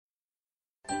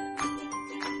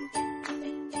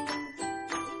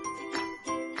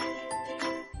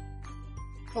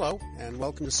Hello, and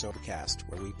welcome to Sobercast,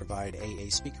 where we provide AA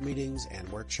speaker meetings and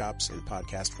workshops in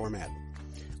podcast format.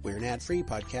 We're an ad-free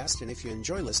podcast, and if you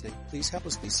enjoy listening, please help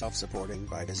us be self-supporting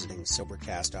by visiting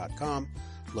Sobercast.com,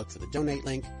 look for the donate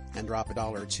link, and drop $1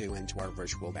 or $2 into our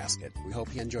virtual basket. We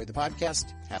hope you enjoy the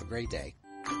podcast. Have a great day.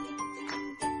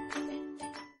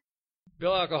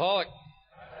 Bill Alcoholic.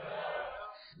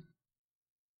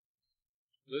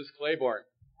 Liz Claiborne.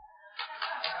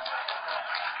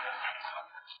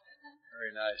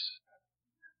 Very nice.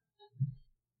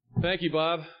 Thank you,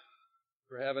 Bob,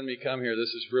 for having me come here.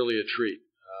 This is really a treat.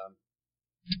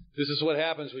 This is what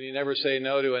happens when you never say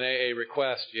no to an AA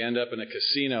request. You end up in a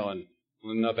casino in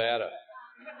Nevada,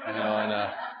 and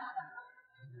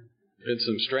in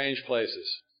some strange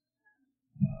places.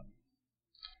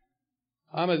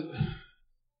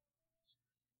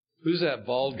 Who's that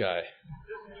bald guy?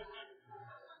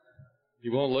 He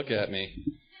won't look at me.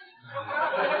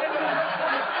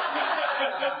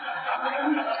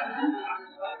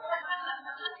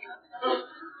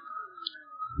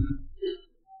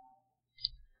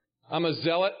 I'm a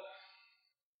zealot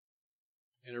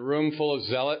in a room full of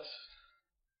zealots.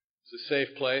 It's a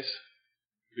safe place.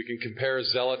 We can compare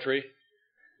zealotry.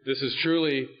 This is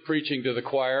truly preaching to the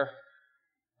choir.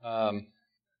 I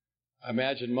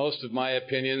imagine most of my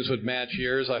opinions would match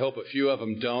yours. I hope a few of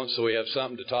them don't, so we have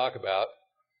something to talk about.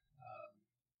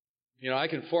 I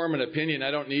can form an opinion.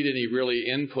 I don't need any really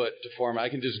input to form it. I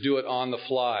can just do it on the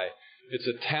fly. It's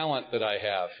a talent that I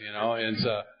have,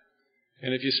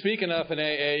 and if you speak enough in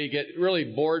AA, you get really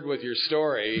bored with your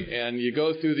story, and you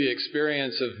go through the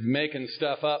experience of making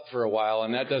stuff up for a while,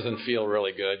 and that doesn't feel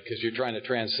really good because you're trying to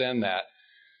transcend that.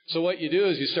 So what you do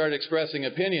is you start expressing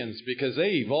opinions because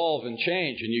they evolve and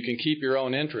change, and you can keep your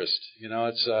own interest.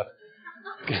 It's a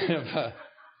kind of a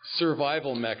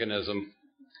survival mechanism.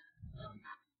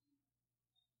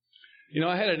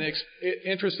 I had an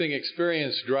interesting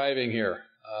experience driving here.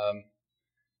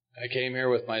 I came here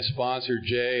with my sponsor,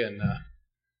 Jay, and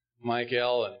Mike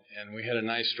L., and we had a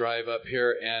nice drive up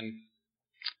here. And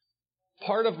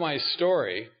part of my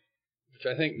story, which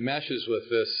I think meshes with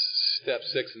this step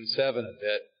 6 and 7 a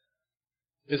bit,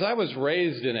 is I was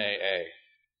raised in AA.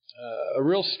 A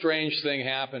real strange thing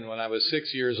happened when I was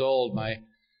 6 years old. My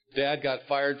dad got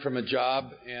fired from a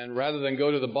job, and rather than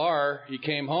go to the bar, he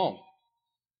came home.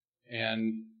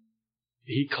 And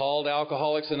he called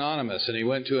Alcoholics Anonymous, and he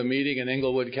went to a meeting in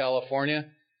Inglewood, California,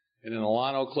 in an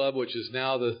al-anon club, which is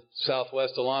now the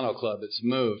Southwest al-anon Club. It's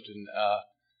moved,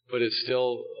 but it's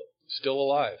still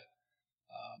alive.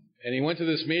 And he went to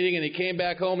this meeting, and he came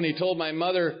back home, and he told my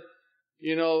mother,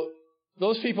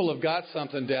 those people have got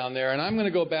something down there, and I'm going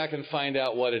to go back and find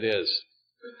out what it is.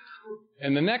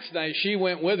 And the next night, she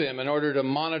went with him in order to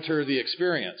monitor the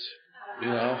experience,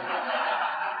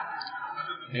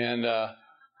 And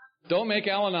don't make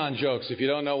al-anon jokes if you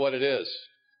don't know what it is.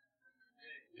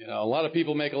 A lot of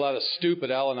people make a lot of stupid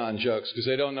al-anon jokes because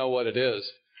they don't know what it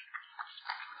is.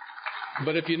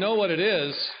 But if you know what it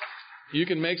is, you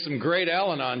can make some great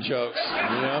al-anon jokes.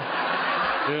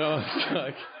 It's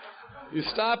like you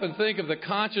stop and think of the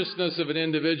consciousness of an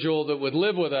individual that would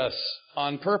live with us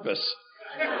on purpose.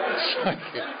 It's like,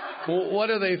 well, what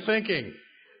are they thinking?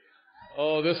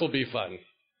 Oh, this will be fun.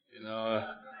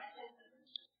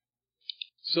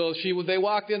 So they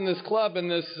walked in this club, and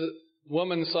this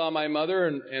woman saw my mother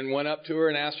and went up to her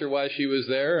and asked her why she was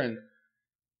there. And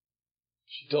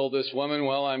she told this woman,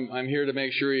 well, I'm here to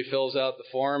make sure he fills out the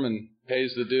form and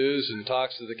pays the dues and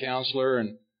talks to the counselor.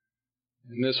 And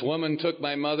this woman took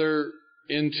my mother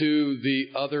into the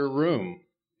other room.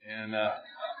 And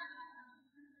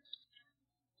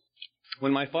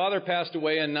when my father passed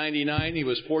away in 1999, he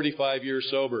was 45 years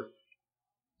sober.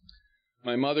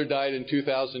 My mother died in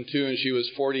 2002, and she was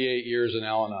 48 years in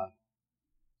Al-Anon.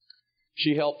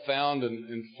 She helped found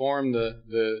and form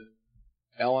the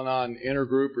Al-Anon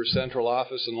intergroup or central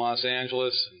office in Los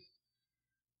Angeles, and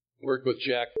worked with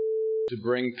Jack to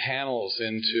bring panels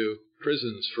into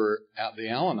prisons for the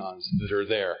Al-Anons that are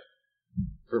there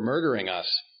for murdering us.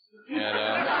 And,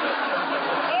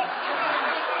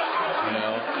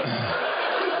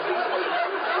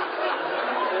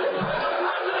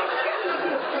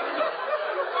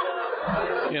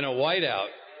 in a whiteout.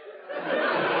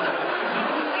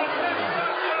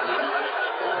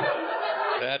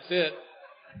 That's it.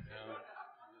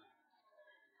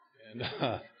 And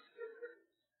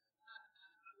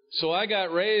so I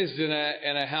got raised in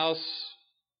a house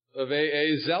of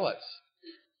AA zealots.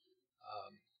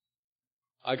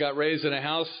 I got raised in a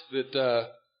house that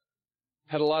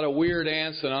had a lot of weird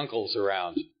aunts and uncles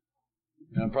around.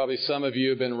 And probably some of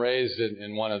you have been raised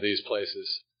in one of these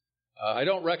places. I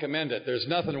don't recommend it. There's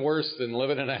nothing worse than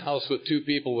living in a house with two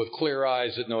people with clear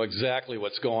eyes that know exactly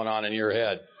what's going on in your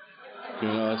head. You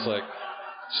know, it's like,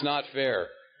 it's not fair.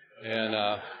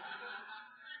 And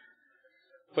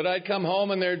but I'd come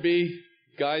home and there'd be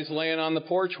guys laying on the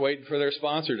porch waiting for their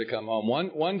sponsor to come home.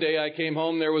 One day I came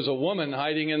home, there was a woman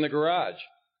hiding in the garage.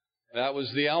 That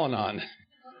was the al-anon.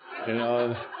 You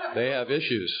know, they have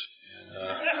issues.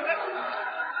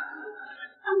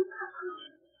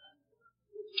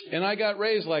 And I got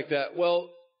raised like that. Well,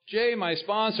 Jay, my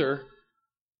sponsor,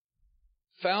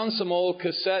 found some old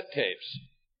cassette tapes.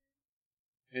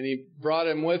 And he brought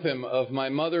him with him of my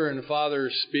mother and father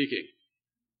speaking.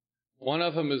 One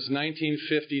of them is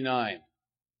 1959.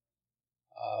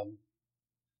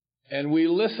 And we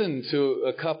listened to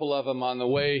a couple of them on the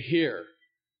way here.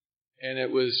 And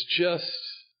it was just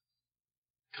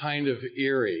kind of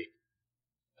eerie.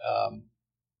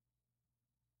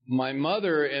 My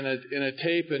mother, in a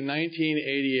tape in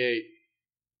 1988,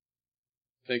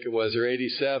 I think it was, or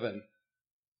 87,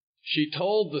 she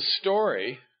told the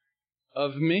story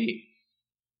of me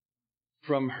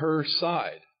from her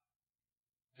side.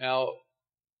 Now,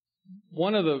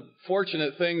 one of the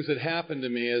fortunate things that happened to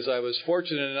me is I was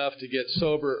fortunate enough to get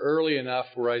sober early enough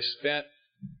where I spent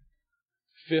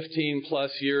 15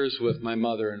 plus years with my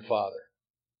mother and father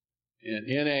in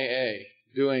AA,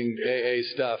 doing AA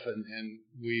stuff, and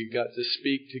we got to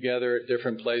speak together at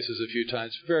different places a few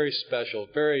times. Very special,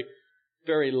 very,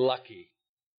 very lucky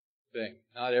thing.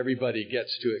 Not everybody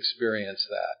gets to experience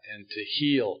that and to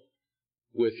heal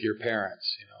with your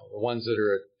parents, you know, the ones that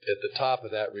are at the top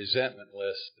of that resentment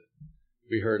list that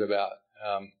we heard about.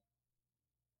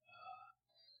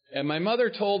 And my mother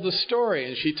told the story,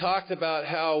 and she talked about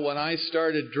how when I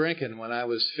started drinking when I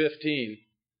was 15,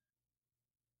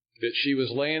 that she was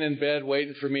laying in bed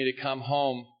waiting for me to come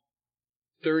home,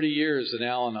 30 years in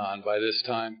Al-Anon by this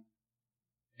time.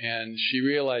 And she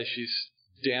realized,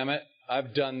 damn it,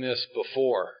 I've done this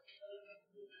before,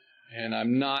 and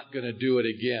I'm not going to do it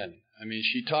again. I mean,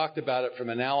 she talked about it from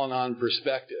an Al-Anon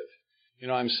perspective. You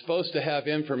know, I'm supposed to have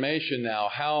information now.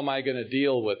 How am I going to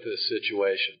deal with this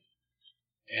situation?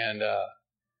 And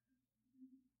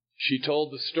she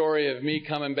told the story of me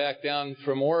coming back down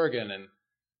from Oregon and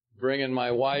bringing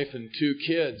my wife and 2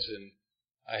 kids, and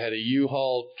I had a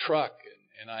U-Haul truck,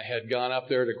 and I had gone up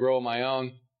there to grow my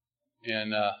own,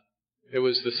 and it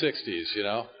was the 60s, you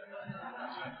know.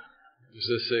 It was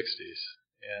the 60s,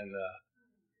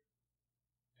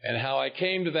 and how I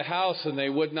came to the house and they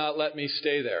would not let me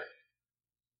stay there.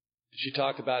 She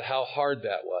talked about how hard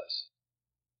that was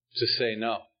to say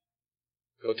no.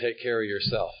 Go take care of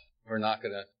yourself. We're not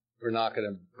gonna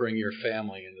bring your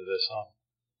family into this home.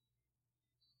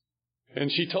 And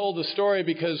she told the story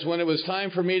because when it was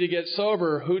time for me to get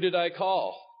sober, who did I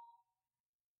call?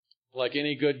 Like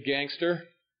any good gangster,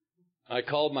 I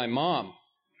called my mom.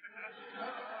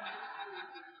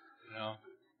 You know,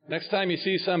 next time you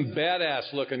see some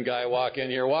badass looking guy walk in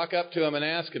here, walk up to him and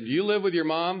ask him, "Do you live with your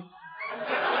mom?"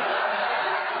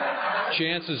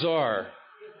 Chances are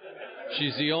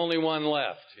she's the only one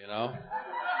left, you know.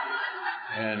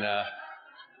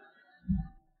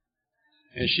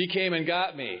 And she came and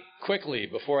got me quickly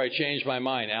before I changed my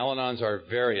mind. Al-Anons are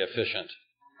very efficient.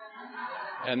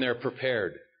 And they're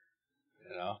prepared,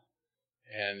 you know.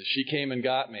 And she came and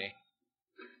got me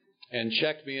and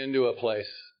checked me into a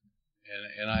place.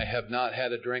 And I have not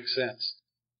had a drink since.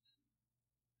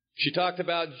 She talked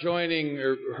about joining,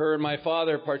 or her and my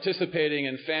father participating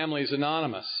in Families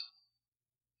Anonymous.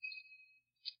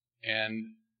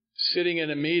 And sitting in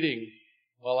a meeting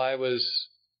while I was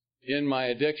in my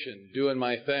addiction, doing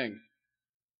my thing.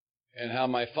 And how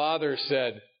my father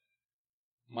said,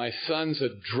 "My son's a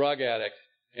drug addict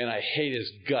and I hate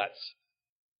his guts."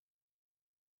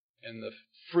 And the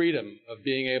freedom of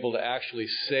being able to actually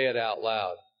say it out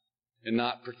loud and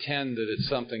not pretend that it's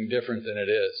something different than it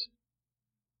is.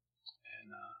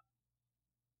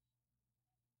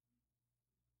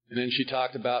 And then she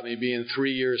talked about me being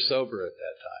 3 years sober at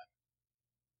that time.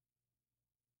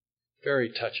 Very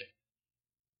touching.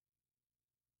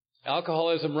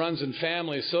 Alcoholism runs in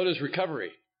families, so does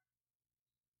recovery.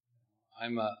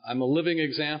 I'm a living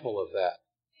example of that.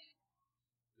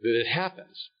 That it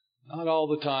happens. Not all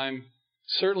the time,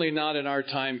 certainly not in our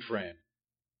time frame,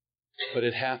 but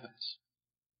it happens.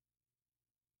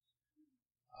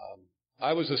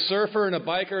 I was a surfer and a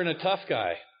biker and a tough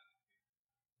guy.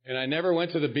 And I never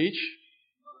went to the beach.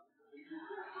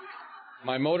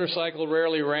 My motorcycle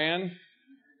rarely ran,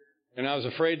 and I was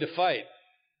afraid to fight.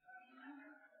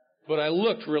 But I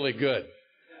looked really good.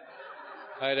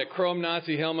 I had a chrome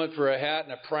Nazi helmet for a hat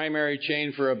and a primary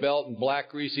chain for a belt and black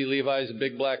greasy Levi's and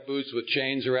big black boots with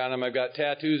chains around them. I've got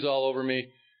tattoos all over me.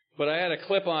 But I had a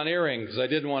clip-on earring because I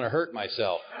didn't want to hurt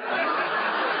myself.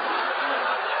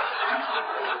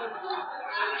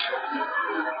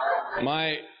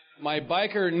 My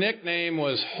biker nickname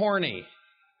was Horny.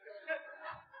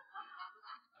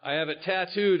 I have it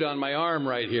tattooed on my arm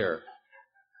right here.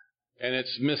 And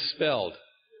it's misspelled.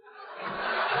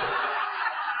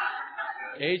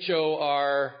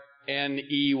 Horney.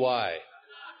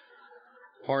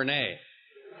 Horny.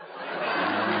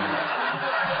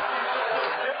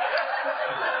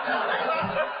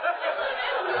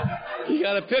 You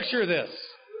got to picture this.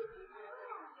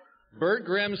 Bert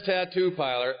Grimm's tattoo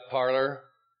parlor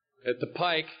at the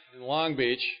Pike in Long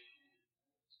Beach.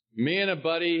 Me and a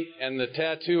buddy and the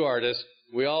tattoo artist,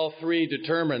 we all three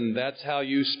determined that's how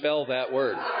you spell that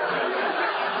word.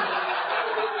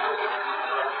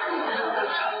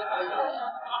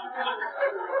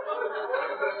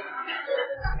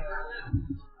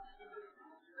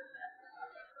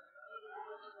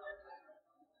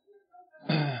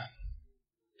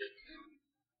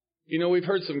 You know, we've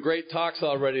heard some great talks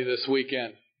already this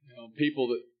weekend. You know, people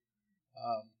that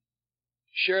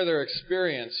share their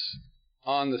experience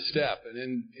on the step.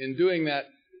 And in doing that,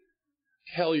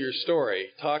 tell your story.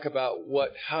 Talk about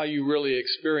how you really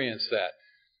experienced that.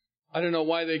 I don't know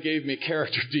why they gave me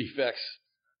character defects.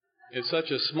 It's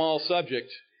such a small subject.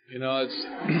 You know, it's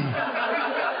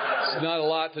not a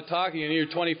lot to talk. You know, you're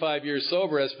 25 years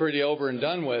sober. That's pretty over and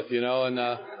done with, you know,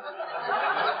 and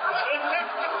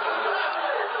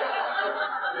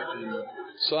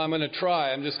so I'm going to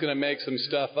try. I'm just going to make some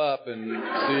stuff up and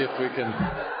see if we can.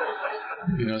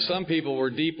 You know, some people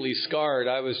were deeply scarred.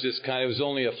 I was just it was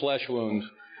only a flesh wound.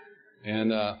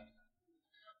 And,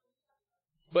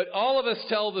 but all of us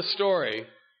tell the story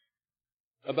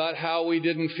about how we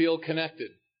didn't feel connected,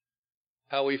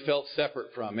 how we felt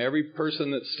separate from. Every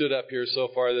person that stood up here so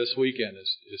far this weekend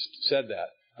has said that.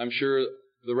 I'm sure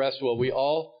the rest will. We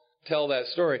all tell that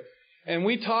story. And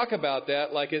we talk about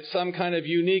that like it's some kind of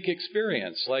unique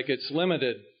experience, like it's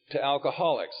limited to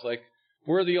alcoholics, like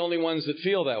we're the only ones that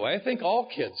feel that way. I think all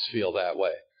kids feel that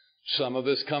way. Some of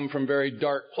us come from very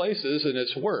dark places, and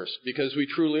it's worse because we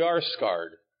truly are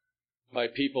scarred by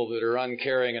people that are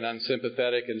uncaring and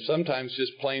unsympathetic and sometimes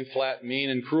just plain flat mean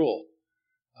and cruel.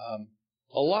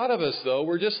 A lot of us, though,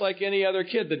 we're just like any other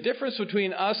kid. The difference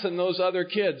between us and those other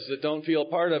kids that don't feel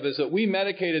part of it is that we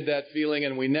medicated that feeling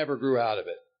and we never grew out of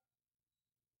it.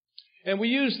 And we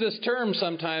use this term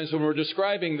sometimes when we're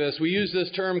describing this. We use this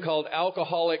term called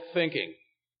alcoholic thinking,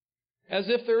 as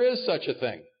if there is such a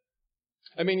thing.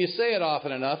 I mean, you say it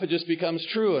often enough, it just becomes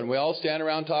true, and we all stand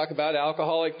around and talk about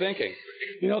alcoholic thinking.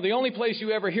 You know, the only place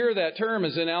you ever hear that term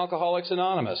is in Alcoholics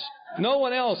Anonymous. No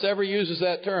one else ever uses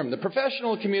that term. The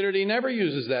professional community never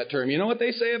uses that term. You know what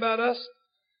they say about us?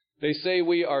 They say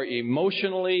we are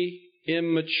emotionally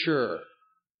immature.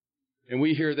 And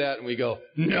we hear that and we go,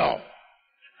 no.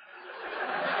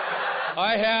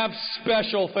 I have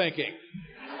special thinking.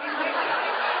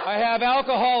 I have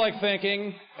alcoholic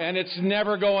thinking, and it's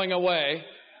never going away.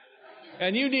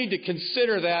 And you need to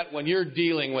consider that when you're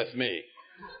dealing with me.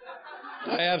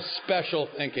 I have special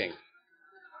thinking.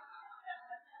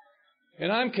 And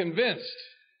I'm convinced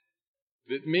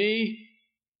that me,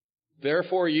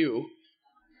 therefore you,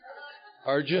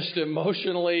 are just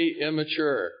emotionally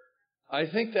immature. I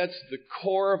think that's the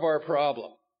core of our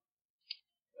problem.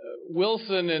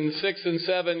 Wilson in 6 and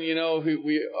 7, you know,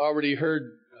 we already heard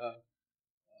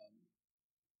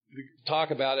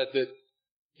talk about it, that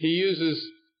he uses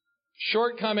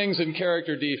shortcomings and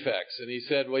character defects. And he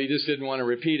said, well, he just didn't want to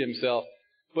repeat himself.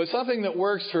 But something that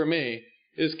works for me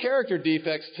is character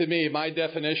defects. To me, my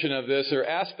definition of this are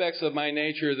aspects of my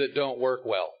nature that don't work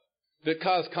well, that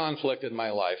cause conflict in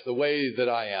my life, the way that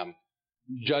I am.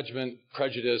 Judgment,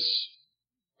 prejudice,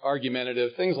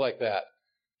 argumentative, things like that.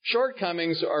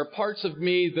 Shortcomings are parts of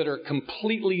me that are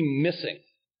completely missing,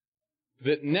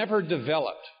 that never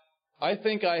developed. I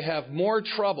think I have more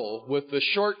trouble with the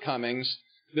shortcomings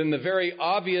than the very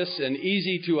obvious and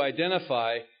easy to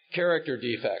identify character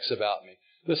defects about me.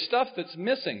 The stuff that's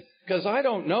missing, because I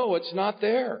don't know it's not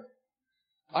there.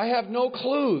 I have no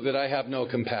clue that I have no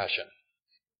compassion.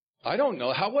 I don't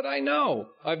know. How would I know?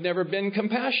 I've never been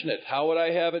compassionate. How would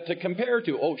I have it to compare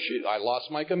to? Oh, shit, I lost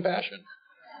my compassion.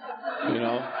 You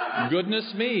know,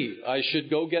 goodness me, I should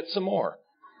go get some more.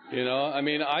 You know, I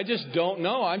mean, I just don't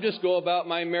know. I just go about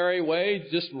my merry way,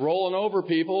 just rolling over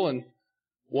people and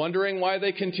wondering why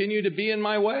they continue to be in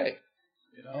my way.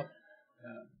 You know.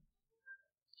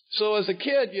 So as a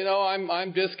kid, you know,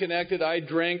 I'm disconnected. I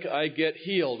drink. I get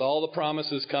healed. All the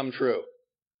promises come true.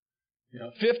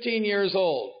 15 years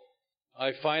old,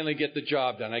 I finally get the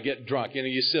job done. I get drunk.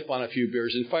 You sip on a few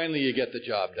beers, and finally you get the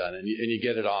job done, and you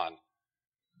get it on.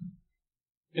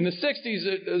 In the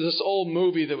 60s, there was this old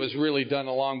movie that was really done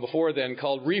long before then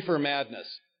called Reefer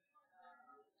Madness.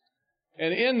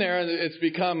 And in there, it's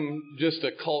become just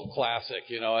a cult classic.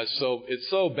 It's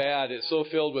so bad, it's so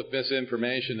filled with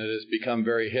misinformation that it's become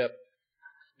very hip.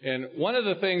 And one of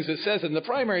the things it says, and the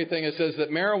primary thing it says,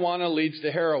 that marijuana leads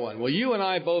to heroin. Well, you and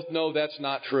I both know that's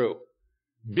not true.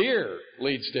 Beer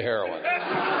leads to heroin.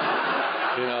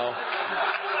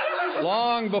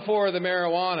 Long before the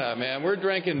marijuana, man, we're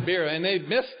drinking beer. And they'd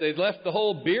left the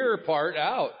whole beer part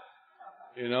out.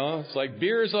 It's like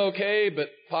beer's okay, but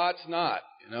pot's not,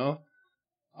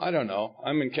 I don't know.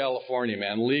 I'm in California,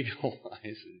 man. Legalize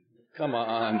it. Come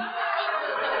on.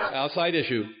 Outside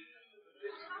issue.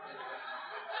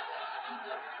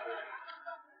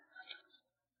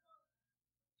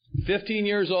 "15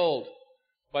 years old.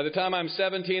 By the time I'm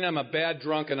 17, I'm a bad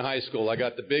drunk in high school. I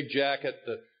got the big jacket,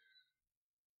 the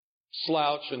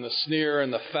slouch and the sneer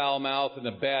and the foul mouth and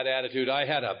the bad attitude. I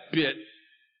had a bit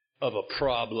of a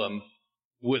problem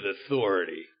with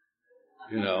authority,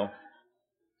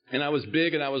 And I was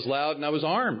big and I was loud and I was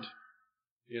armed.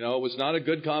 It was not a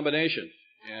good combination.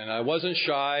 And I wasn't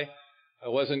shy. I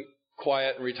wasn't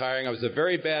quiet and retiring. I was a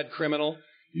very bad criminal.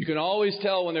 You can always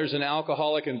tell when there's an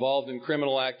alcoholic involved in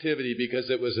criminal activity because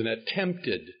it was an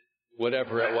attempted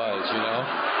whatever it was,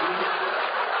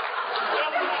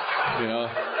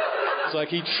 It's like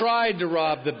he tried to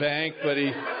rob the bank, but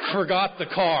he forgot the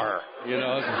car,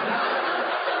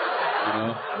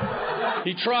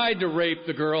 He tried to rape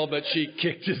the girl, but she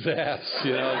kicked his ass,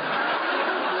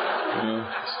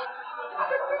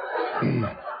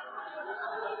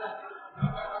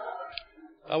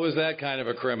 I was that kind of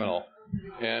a criminal.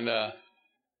 And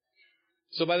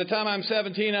so by the time I'm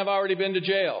 17, I've already been to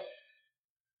jail.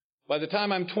 By the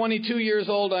time I'm 22 years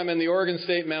old, I'm in the Oregon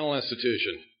State Mental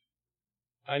Institution.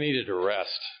 I needed to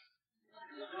rest.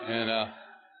 And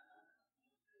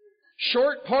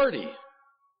short party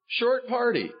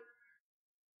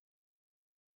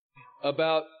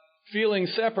about feeling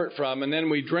separate from, and then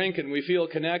we drink and we feel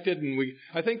connected, and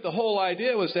I think the whole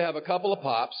idea was to have a couple of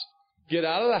pops, get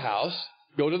out of the house,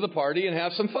 go to the party, and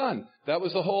have some fun. That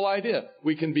was the whole idea.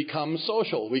 We can become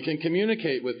social. We can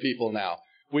communicate with people now.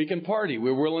 We can party.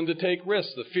 We're willing to take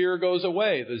risks. The fear goes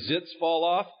away. The zits fall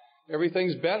off.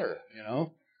 Everything's better,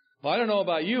 Well, I don't know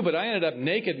about you, but I ended up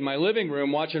naked in my living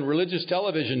room watching religious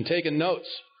television, taking notes.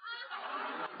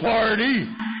 Party!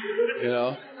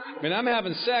 I'm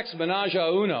having sex, menage a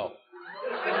uno.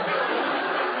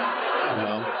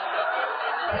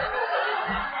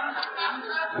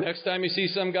 Next time you see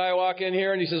some guy walk in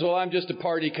here and he says, well, I'm just a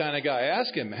party kind of guy,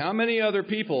 ask him, how many other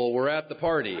people were at the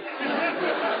party?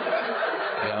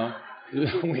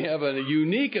 We have a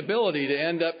unique ability to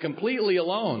end up completely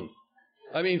alone.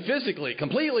 Physically,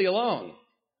 completely alone.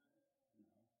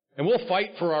 And we'll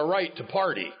fight for our right to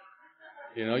party.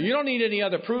 You don't need any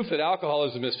other proof that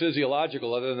alcoholism is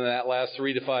physiological other than that last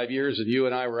 3 to 5 years that you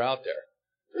and I were out there.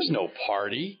 There's no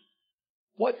party.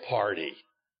 What party?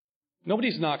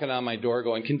 Nobody's knocking on my door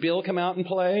going, can Bill come out and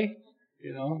play?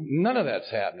 None of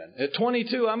that's happening. At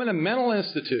 22, I'm in a mental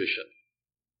institution.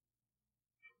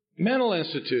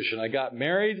 I got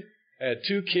married. I had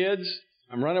 2 kids.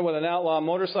 I'm running with an outlaw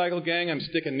motorcycle gang. I'm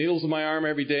sticking needles in my arm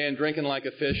every day and drinking like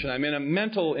a fish. And I'm in a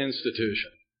mental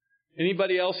institution.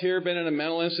 Anybody else here been in a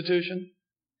mental institution?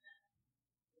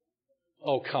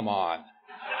 Oh, come on.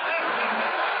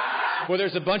 Well,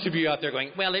 there's a bunch of you out there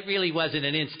going, well, it really wasn't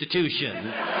an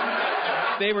institution.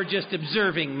 They were just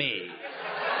observing me.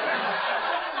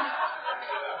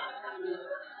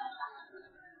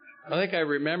 I think I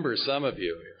remember some of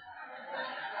you.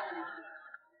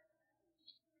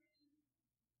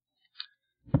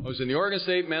 I was in the Oregon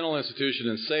State Mental Institution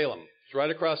in Salem. It's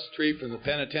right across the street from the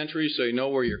penitentiary, so you know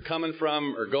where you're coming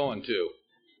from or going to.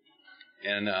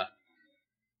 And a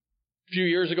few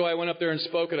years ago, I went up there and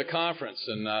spoke at a conference,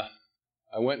 and I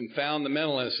went and found the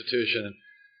mental institution.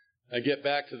 I get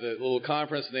back to the little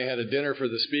conference, and they had a dinner for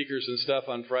the speakers and stuff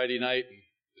on Friday night. And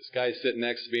this guy sitting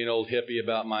next to me, an old hippie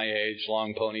about my age,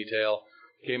 long ponytail,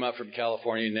 came up from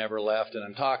California, never left. And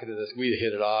I'm talking to this, we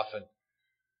hit it off. And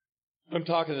I'm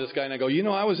talking to this guy, and I go,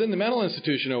 I was in the mental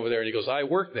institution over there. And he goes, I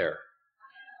work there.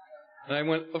 And I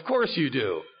went, of course you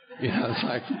do. It's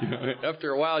like,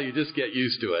 after a while, you just get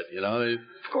used to it.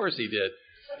 Of course he did.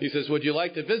 He says, would you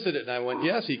like to visit it? And I went,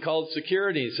 yes. He called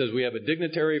security. He says, we have a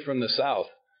dignitary from the South.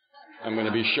 I'm going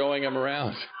to be showing him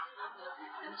around.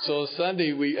 So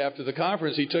Sunday, after the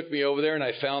conference, he took me over there, and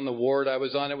I found the ward I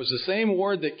was on. It was the same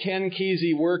ward that Ken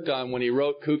Kesey worked on when he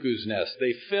wrote Cuckoo's Nest.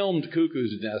 They filmed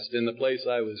Cuckoo's Nest in the place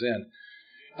I was in.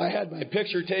 I had my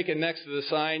picture taken next to the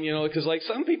sign, because like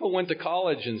some people went to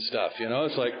college and stuff,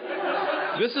 It's like,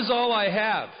 this is all I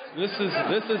have. This is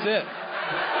it.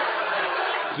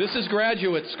 This is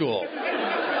graduate school.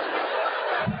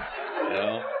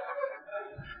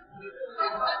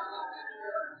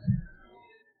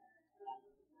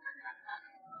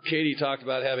 Katie talked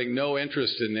about having no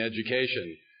interest in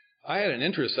education. I had an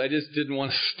interest. I just didn't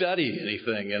want to study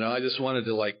anything, I just wanted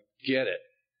to, get it,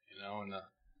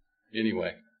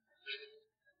 anyway.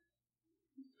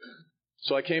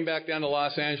 So I came back down to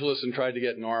Los Angeles and tried to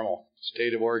get normal.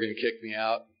 State of Oregon kicked me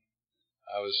out.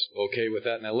 I was okay with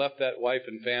that, and I left that wife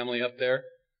and family up there,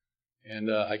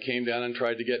 and I came down and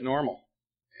tried to get normal.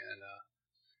 And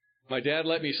my dad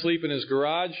let me sleep in his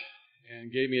garage and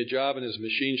gave me a job in his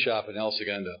machine shop in El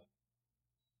Segundo.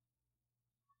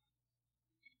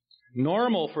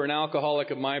 Normal for an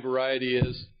alcoholic of my variety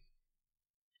is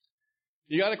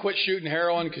you got to quit shooting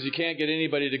heroin because you can't get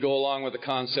anybody to go along with the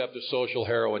concept of social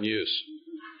heroin use.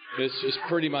 It's just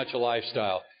pretty much a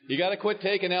lifestyle. You got to quit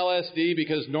taking LSD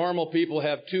because normal people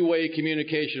have two-way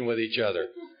communication with each other.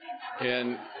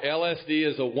 And LSD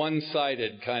is a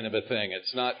one-sided kind of a thing.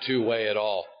 It's not two-way at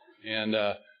all. And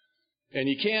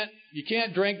you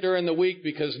can't drink during the week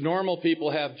because normal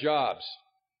people have jobs.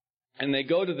 And they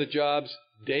go to the jobs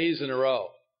days in a row.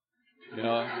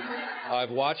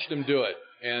 I've watched them do it.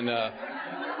 And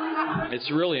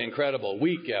it's really incredible.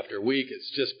 Week after week,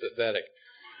 it's just pathetic.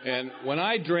 And when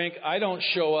I drink, I don't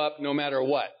show up no matter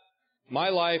what. My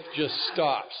life just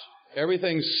stops.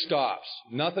 Everything stops.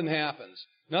 Nothing happens.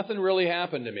 Nothing really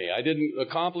happened to me. I didn't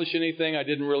accomplish anything. I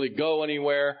didn't really go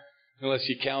anywhere, unless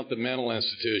you count the mental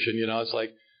institution. It's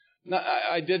like,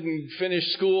 I didn't finish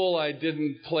school. I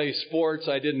didn't play sports.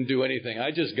 I didn't do anything. I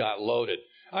just got loaded.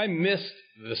 I missed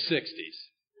the 60s.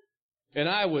 And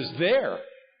I was there.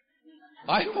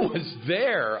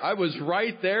 I was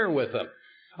right there with them.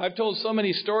 I've told so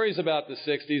many stories about the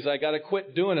 60s, I got to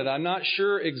quit doing it. I'm not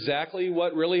sure exactly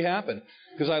what really happened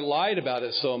because I lied about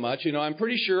it so much. I'm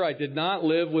pretty sure I did not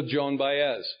live with Joan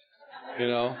Baez,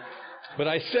 But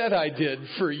I said I did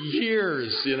for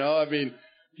years,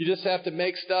 You just have to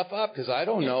make stuff up because I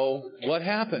don't know what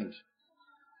happened,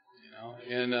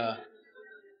 And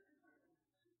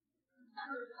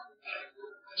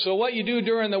so what you do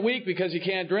during the week because you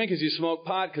can't drink is you smoke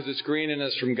pot because it's green and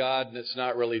it's from God and it's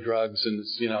not really drugs and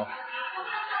it's,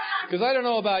 Because I don't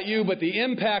know about you, but the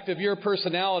impact of your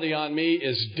personality on me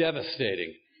is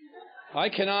devastating. I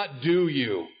cannot do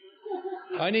you.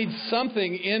 I need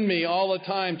something in me all the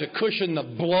time to cushion the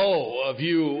blow of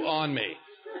you on me.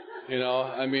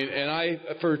 And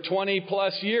for 20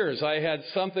 plus years, I had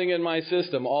something in my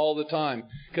system all the time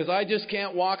because I just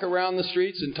can't walk around the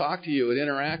streets and talk to you and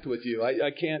interact with you.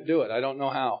 I can't do it. I don't know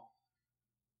how.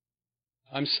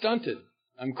 I'm stunted.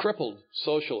 I'm crippled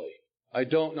socially. I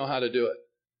don't know how to do it.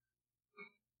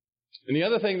 And the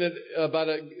other thing about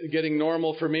getting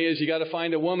normal for me is you got to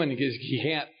find a woman because you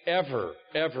can't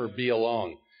ever be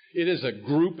alone. It is a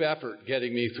group effort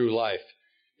getting me through life.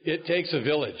 It takes a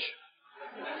village.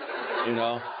 And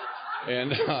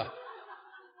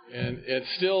it's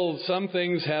still, some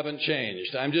things haven't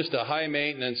changed. I'm just a high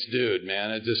maintenance dude, man.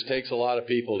 It just takes a lot of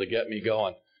people to get me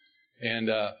going.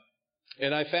 And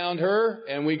I found her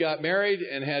and we got married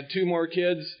and had 2 more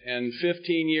kids. And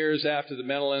 15 years after the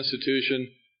mental institution,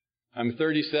 I'm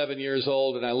 37 years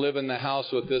old and I live in the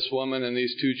house with this woman and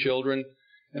these 2 children.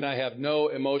 And I have no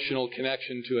emotional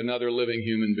connection to another living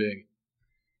human being.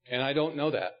 And I don't know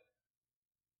that.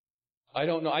 I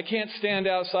don't know. I can't stand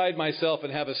outside myself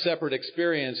and have a separate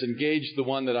experience and gauge the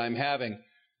one that I'm having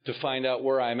to find out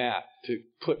where I'm at, to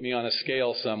put me on a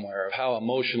scale somewhere of how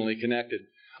emotionally connected.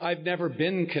 I've never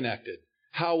been connected.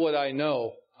 How would I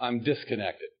know I'm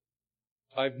disconnected?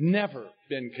 I've never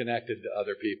been connected to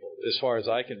other people, as far as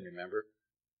I can remember.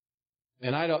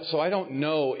 And I don't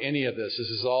know any of this. This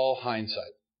is all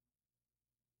hindsight.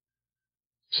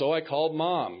 So I called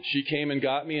Mom. She came and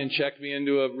got me and checked me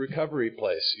into a recovery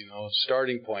place,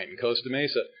 Starting Point in Costa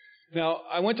Mesa. Now,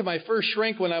 I went to my first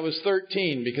shrink when I was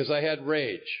 13 because I had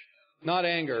rage. Not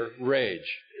anger, rage.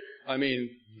 I mean,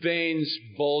 veins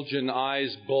bulging,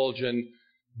 eyes bulging,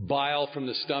 bile from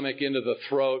the stomach into the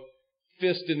throat,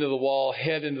 fist into the wall,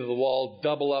 head into the wall,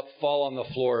 double up, fall on the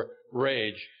floor,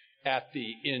 rage at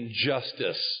the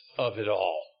injustice of it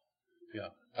all. Yeah,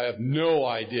 I have no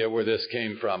idea where this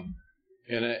came from.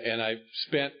 And I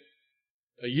spent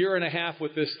a year and a half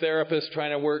with this therapist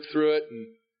trying to work through it.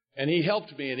 And he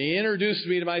helped me, and he introduced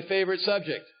me to my favorite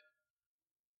subject,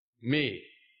 Me.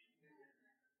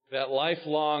 That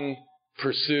lifelong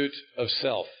pursuit of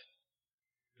self.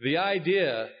 The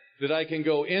idea that I can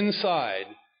go inside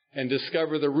and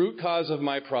discover the root cause of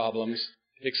my problems,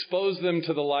 expose them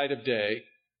to the light of day,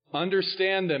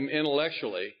 understand them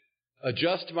intellectually,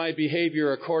 adjust my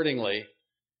behavior accordingly,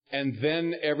 and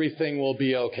then everything will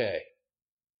be okay.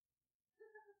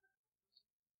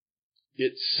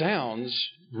 It sounds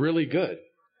really good.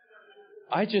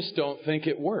 I just don't think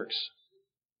it works.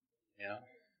 Yeah.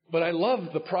 But I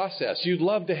love the process. You'd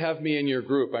love to have me in your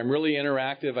group. I'm really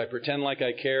interactive. I pretend like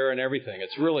I care and everything.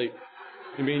 It's really,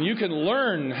 you can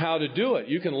learn how to do it.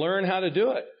 You can learn how to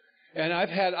do it. And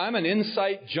I'm an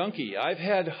insight junkie. I've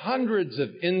had hundreds of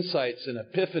insights and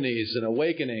epiphanies and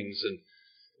awakenings. And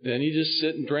then you just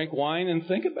sit and drink wine and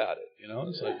think about it.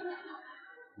 It's like,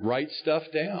 write stuff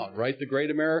down. Write the great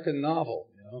American novel.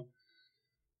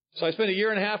 So I spent 1.5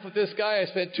 years with this guy. I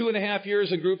spent 2.5 years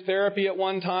in group therapy at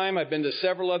one time. I've been to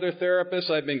several other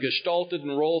therapists. I've been gestalted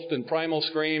and rolfed and primal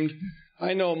screamed.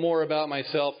 I know more about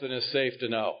myself than is safe to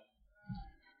know.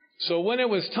 So when it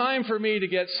was time for me to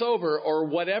get sober, or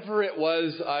whatever it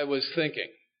was I was thinking,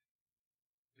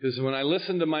 because when I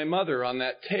listened to my mother on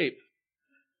that tape,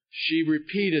 she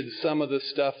repeated some of the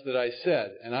stuff that I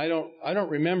said, and I don't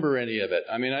remember any of it.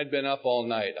 I'd been up all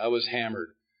night. I was hammered.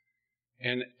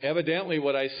 And evidently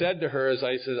what I said to her is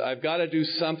I said, I've got to do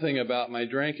something about my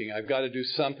drinking. I've got to do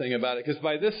something about it. Because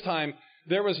by this time,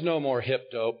 there was no more hip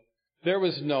dope. There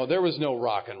was no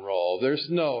rock and roll. There's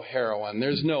no heroin.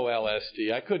 There's no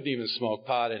LSD. I couldn't even smoke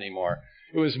pot anymore.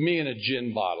 It was me and a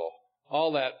gin bottle.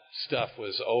 All that stuff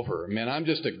was over. I'm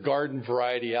just a garden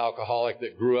variety alcoholic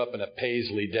that grew up in a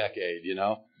Paisley decade,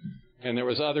 And there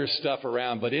was other stuff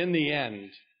around. But in the end,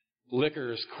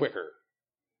 liquor's quicker.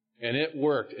 And it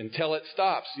worked until it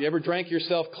stops. You ever drank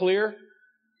yourself clear?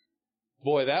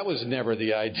 Boy, that was never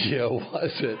the idea,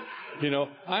 was it?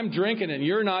 I'm drinking and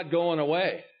you're not going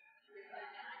away.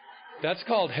 That's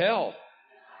called hell.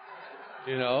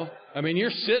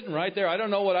 You're sitting right there. I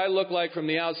don't know what I look like from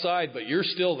the outside, but you're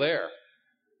still there.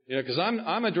 Because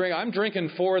I'm drinking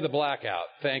for the blackout.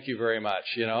 Thank you very much.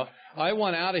 I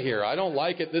want out of here. I don't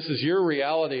like it. This is your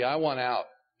reality. I want out.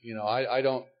 I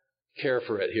don't care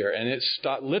for it here. And it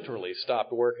literally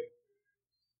stopped working.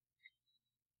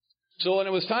 So when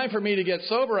it was time for me to get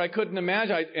sober, I couldn't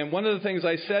imagine. And one of the things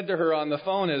I said to her on the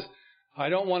phone is, I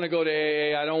don't want to go to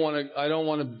AA. I don't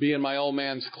want to be in my old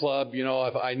man's club.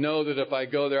 If I know that if I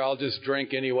go there, I'll just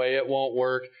drink anyway. It won't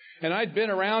work. And I'd been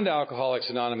around Alcoholics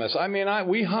Anonymous.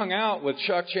 We hung out with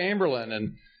Chuck Chamberlain,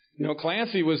 and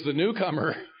Clancy was the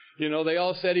newcomer. They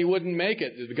all said he wouldn't make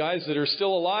it. The guys that are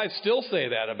still alive still say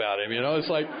that about him. It's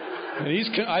like,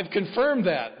 and I've confirmed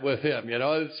that with him.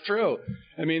 It's true.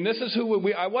 This is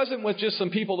who I wasn't with just some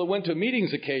people that went to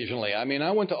meetings occasionally.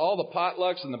 I went to all the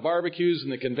potlucks and the barbecues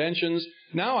and the conventions.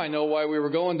 Now I know why we were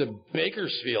going to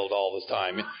Bakersfield all the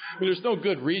time. There's no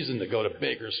good reason to go to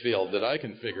Bakersfield that I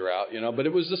can figure out, but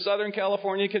it was the Southern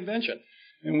California Convention.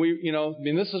 And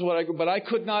this is what but I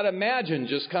could not imagine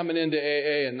just coming into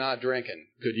AA and not drinking.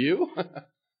 Could you?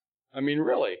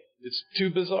 Really, it's too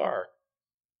bizarre.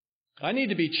 I need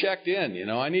to be checked in,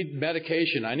 I need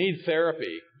medication. I need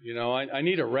therapy. I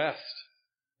need a rest.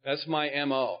 That's my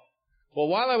MO. Well,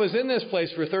 while I was in this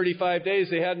place for 35 days,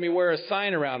 they had me wear a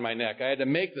sign around my neck. I had to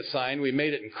make the sign. We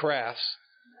made it in crafts.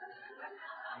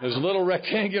 There's a little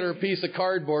rectangular piece of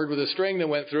cardboard with a string that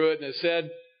went through it, and it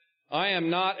said, I am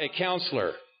not a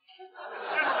counselor.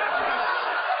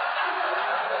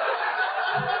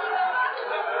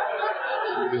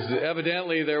 Because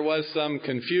evidently there was some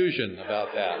confusion about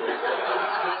that.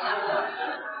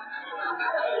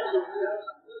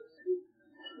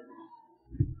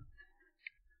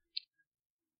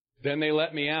 Then they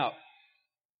let me out.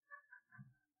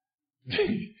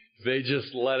 They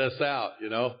just let us out,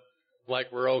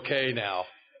 like we're okay now.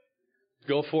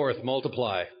 Go forth,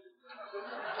 multiply.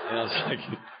 And I was like,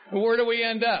 where do we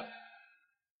end up?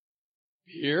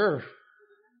 Here.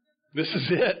 This is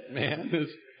it, man.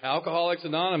 It's Alcoholics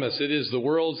Anonymous. It is the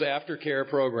world's aftercare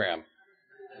program.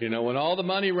 When all the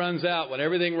money runs out, when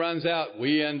everything runs out,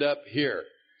 we end up here.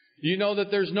 You know that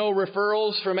there's no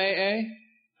referrals from AA?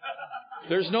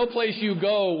 There's no place you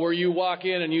go where you walk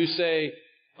in and you say,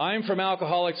 I'm from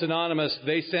Alcoholics Anonymous.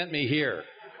 They sent me here.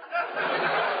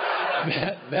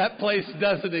 That place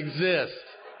doesn't exist.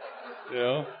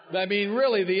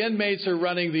 Really, the inmates are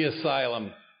running the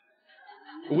asylum.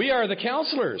 We are the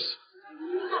counselors.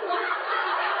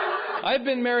 I've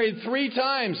been married 3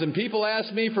 times, and people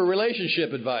ask me for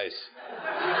relationship advice.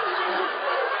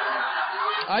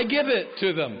 I give it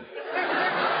to them.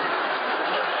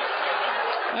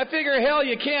 I figure, hell,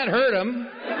 you can't hurt them.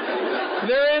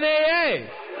 They're in AA.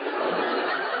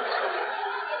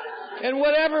 And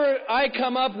whatever I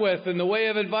come up with in the way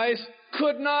of advice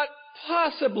could not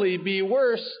possibly be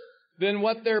worse than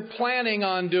what they're planning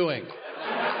on doing.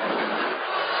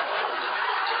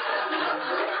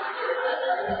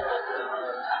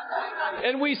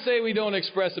 And we say we don't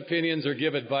express opinions or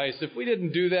give advice. If we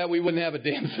didn't do that, we wouldn't have a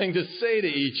damn thing to say to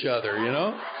each other, you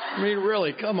know? I mean,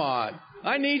 really, come on.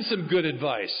 I need some good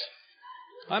advice.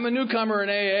 I'm a newcomer in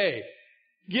AA.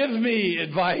 Give me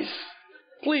advice.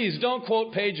 Please don't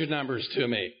quote page numbers to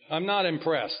me. I'm not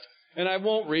impressed. And I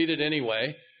won't read it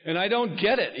anyway. And I don't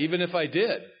get it, even if I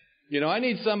did. You know, I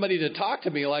need somebody to talk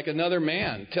to me like another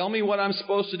man. Tell me what I'm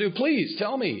supposed to do. Please,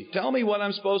 tell me. Tell me what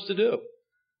I'm supposed to do.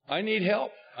 I need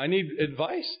help. I need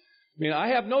advice. I mean, I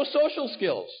have no social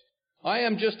skills. I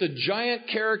am just a giant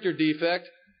character defect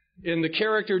in the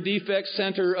character defect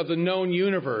center of the known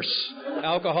universe,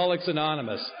 Alcoholics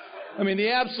Anonymous. I mean,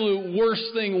 the absolute worst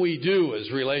thing we do is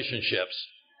relationships.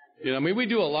 You know, I mean, we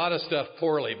do a lot of stuff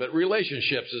poorly, but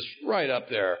relationships is right up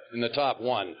there in the top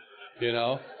one, you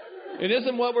know. It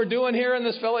isn't what we're doing here in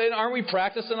this fellow. Aren't we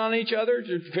practicing on each other,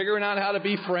 figuring out how to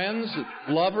be friends,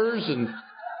 lovers, and,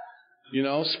 you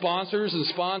know, sponsors and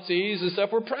sponsees and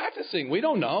stuff? We're practicing. We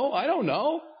don't know. I don't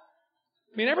know.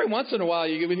 I mean, every once in a while,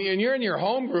 and you're in your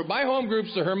home group. My home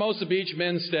group's the Hermosa Beach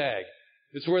Men's Stag.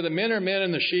 It's where the men are men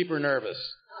and the sheep are nervous.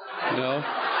 You know?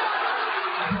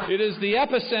 It is the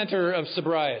epicenter of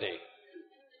sobriety.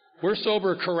 We're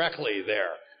sober correctly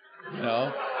there. You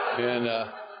know?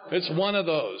 And it's one of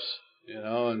those. You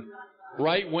know? And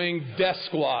right-wing death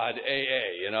squad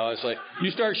AA. You know? It's like,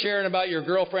 you start sharing about your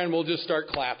girlfriend, we'll just start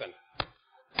clapping.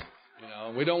 You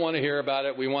know? We don't want to hear about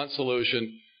it. We want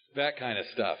solution. That kind of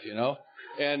stuff, you know?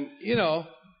 And, you know,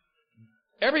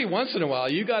 every once in a while,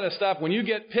 you got to stop. When you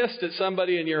get pissed at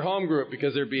somebody in your home group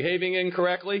because they're behaving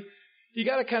incorrectly, you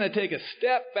got to kind of take a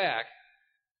step back,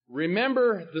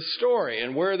 remember the story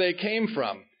and where they came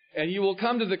from, and you will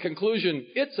come to the conclusion,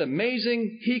 it's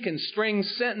amazing he can string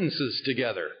sentences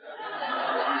together.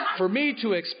 For me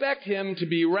to expect him to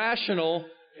be rational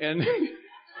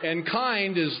and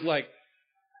kind is like,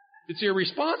 it's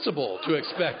irresponsible to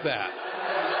expect that,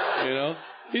 you know?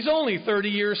 He's only 30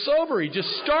 years sober. He just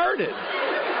started.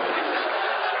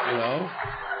 You know?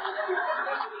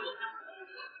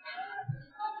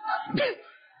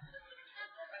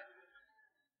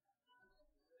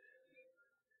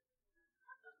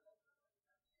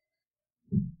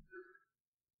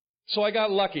 So I got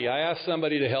lucky. I asked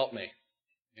somebody to help me.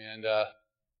 And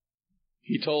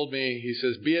he told me, he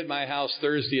says, be at my house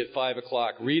Thursday at 5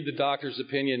 o'clock. Read the doctor's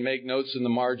opinion, make notes in the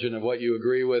margin of what you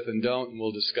agree with and don't, and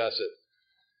we'll discuss it.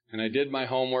 And I did my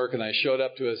homework, and I showed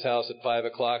up to his house at 5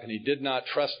 o'clock, and he did not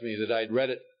trust me that I'd read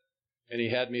it, and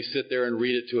he had me sit there and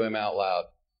read it to him out loud.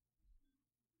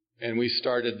 And we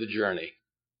started the journey.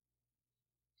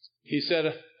 He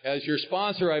said, as your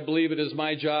sponsor, I believe it is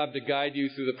my job to guide you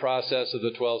through the process of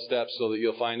the 12 steps so that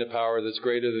you'll find a power that's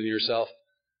greater than yourself,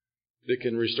 that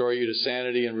can restore you to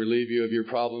sanity and relieve you of your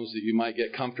problems, that you might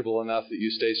get comfortable enough that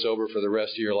you stay sober for the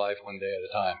rest of your life one day at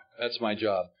a time. That's my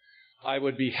job. I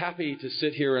would be happy to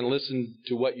sit here and listen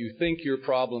to what you think your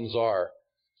problems are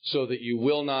so that you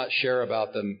will not share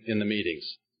about them in the meetings.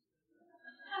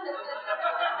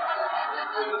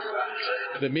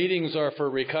 The meetings are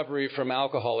for recovery from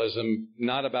alcoholism,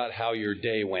 not about how your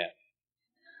day went.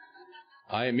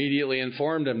 I immediately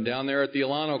informed him down there at the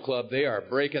al-anon club, they are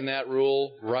breaking that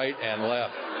rule right and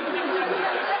left.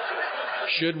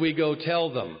 Should we go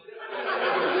tell them?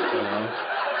 You know?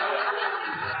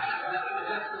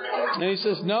 And he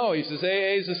says, no. He says,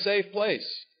 AA is a safe place.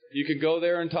 You can go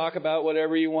there and talk about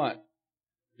whatever you want.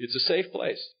 It's a safe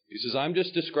place. He says, I'm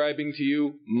just describing to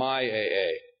you my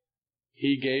AA.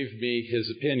 He gave me his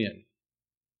opinion.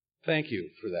 Thank you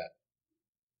for that,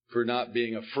 for not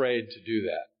being afraid to do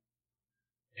that.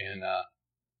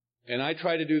 And I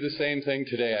try to do the same thing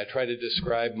today. I try to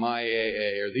describe my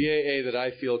AA, or the AA that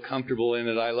I feel comfortable in,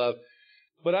 that I love.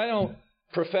 But I don't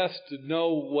profess to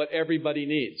know what everybody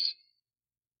needs.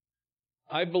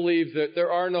 I believe that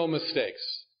there are no mistakes.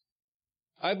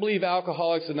 I believe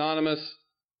Alcoholics Anonymous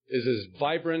is as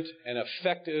vibrant and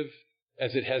effective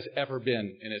as it has ever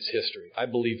been in its history. I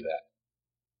believe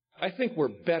that. I think we're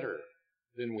better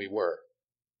than we were.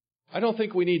 I don't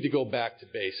think we need to go back to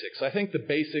basics. I think the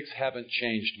basics haven't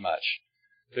changed much.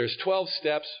 There's 12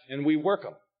 steps, and we work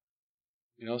them.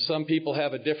 You know, some people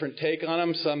have a different take on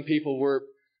them. Some people were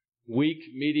weak,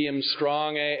 medium,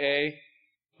 strong AA.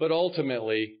 But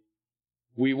ultimately,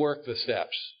 we work the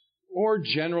steps. Or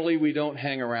generally, we don't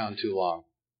hang around too long.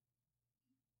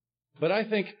 But I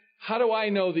think How do I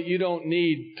know that you don't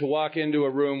need to walk into a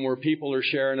room where people are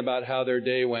sharing about how their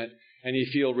day went and you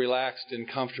feel relaxed and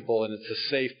comfortable and it's a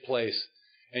safe place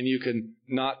and you can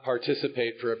not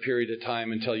participate for a period of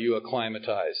time until you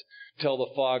acclimatize, till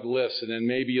the fog lifts, and then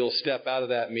maybe you'll step out of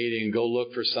that meeting and go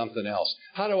look for something else?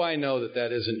 How do I know that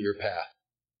that isn't your path?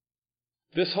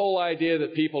 This whole idea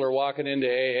that people are walking into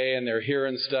AA and they're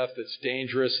hearing stuff that's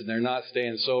dangerous and they're not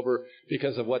staying sober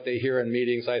because of what they hear in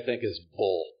meetings, I think is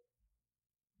bull.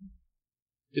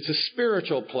 It's a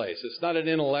spiritual place. It's not an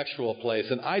intellectual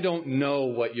place. And I don't know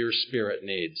what your spirit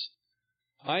needs.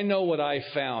 I know what I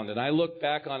found. And I look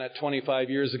back on it 25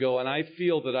 years ago and I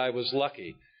feel that I was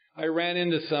lucky. I ran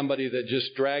into somebody that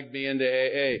just dragged me into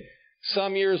AA.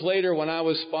 Some years later, when I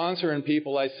was sponsoring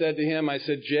people, I said to him, I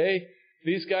said, Jay,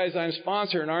 these guys I'm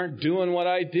sponsoring aren't doing what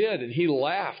I did. And he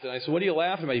laughed. And I said, what are you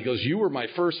laughing about? He goes, you were my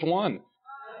first one.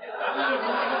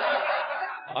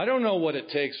 I don't know what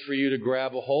it takes for you to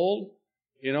grab a hold.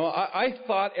 You know, I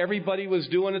thought everybody was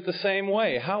doing it the same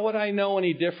way. How would I know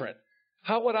any different?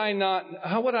 How would I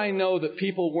know that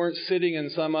people weren't sitting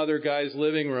in some other guy's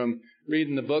living room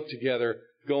reading the book together,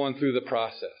 going through the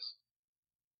process?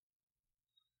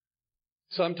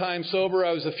 Sometime sober,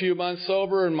 I was a few months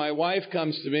sober, and my wife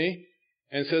comes to me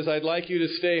and says, I'd like you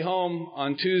to stay home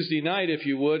on Tuesday night, if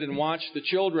you would, and watch the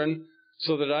children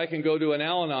so that I can go to an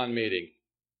al-anon meeting.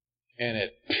 And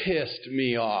it pissed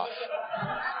me off.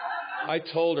 I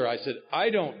told her, I said, I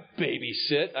don't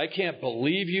babysit. I can't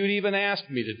believe you'd even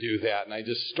asked me to do that. And I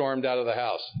just stormed out of the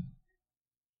house.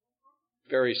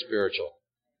 Very spiritual.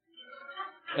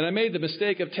 And I made the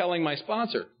mistake of telling my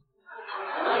sponsor.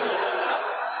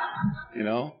 You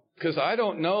know, because I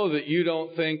don't know that you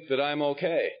don't think that I'm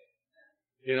okay.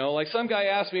 You know, like some guy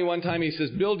asked me one time, he says,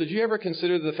 Bill, did you ever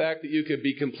consider the fact that you could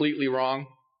be completely wrong?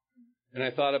 And I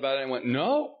thought about it and went,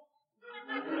 no.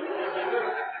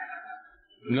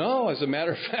 No, as a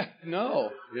matter of fact,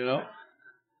 no, you know.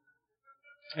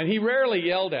 And he rarely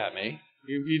yelled at me.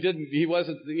 He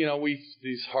wasn't, you know,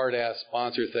 these hard-ass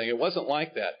sponsor thing. It wasn't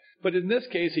like that. But in this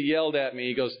case, he yelled at me.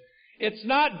 He goes, it's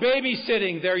not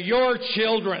babysitting. They're your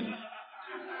children.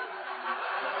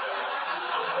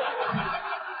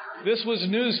 This was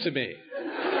news to me.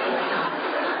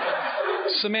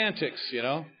 Semantics, you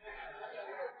know.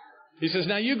 He says,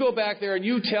 now you go back there and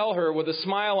you tell her with a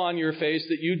smile on your face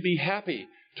that you'd be happy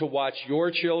to watch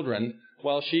your children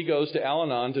while she goes to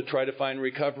Al-Anon to try to find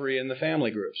recovery in the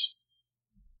family groups.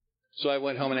 So I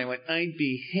went home and I went, I'd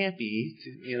be happy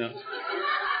to, you know.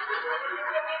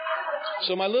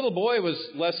 So my little boy was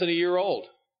less than a year old,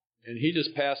 and he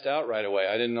just passed out right away.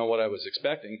 I didn't know what I was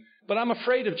expecting, but I'm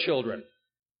afraid of children.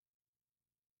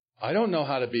 I don't know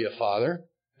how to be a father,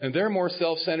 and they're more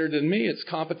self-centered than me. It's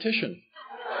competition.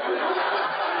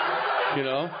 You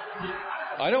know,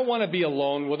 I don't want to be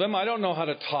alone with them. I don't know how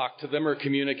to talk to them or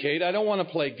communicate. I don't want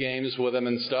to play games with them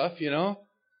and stuff, you know.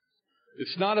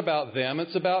 It's not about them.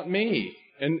 It's about me.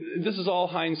 And this is all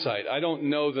hindsight. I don't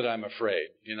know that I'm afraid,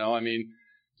 you know. I mean,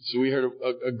 so we heard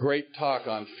a great talk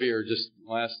on fear just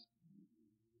last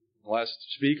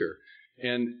speaker.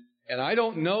 And I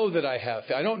don't know that I have.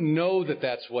 I don't know that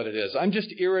that's what it is. I'm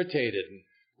just irritated and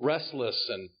restless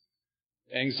and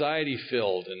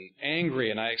anxiety-filled and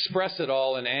angry, and I express it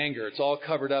all in anger. It's all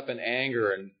covered up in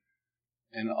anger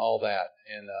and all that.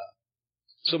 And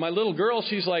so my little girl,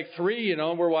 she's like 3, you know,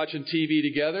 and we're watching TV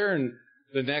together, and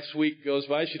the next week goes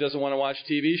by, she doesn't want to watch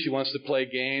TV. She wants to play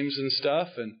games and stuff,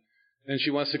 and then she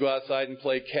wants to go outside and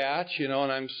play catch, you know,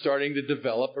 and I'm starting to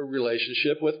develop a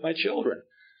relationship with my children.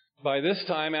 By this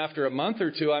time, after a month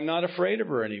or two, I'm not afraid of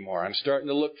her anymore. I'm starting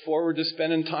to look forward to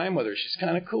spending time with her. She's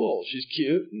kind of cool. She's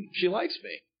cute, and she likes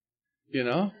me, you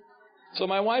know. So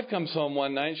my wife comes home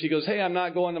one night, and she goes, hey, I'm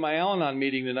not going to my Al-Anon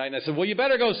meeting tonight. And I said, well, you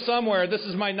better go somewhere. This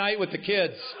is my night with the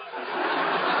kids.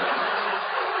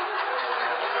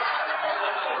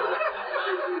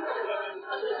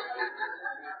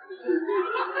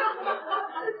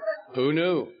 Who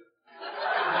knew?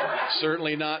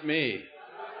 Certainly not me.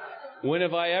 When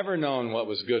have I ever known what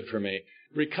was good for me?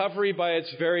 Recovery by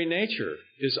its very nature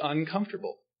is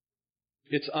uncomfortable.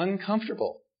 It's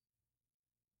uncomfortable.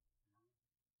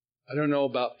 I don't know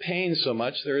about pain so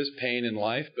much. There is pain in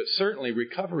life, but certainly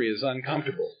recovery is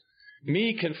uncomfortable.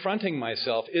 Me confronting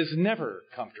myself is never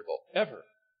comfortable, ever.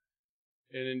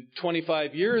 And in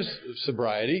 25 years of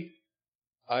sobriety,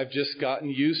 I've just gotten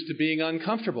used to being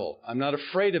uncomfortable. I'm not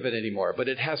afraid of it anymore, but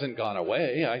it hasn't gone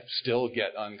away. I still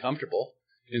get uncomfortable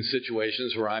in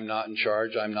situations where I'm not in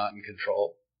charge, I'm not in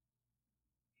control.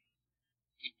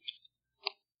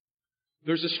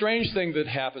 There's a strange thing that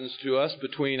happens to us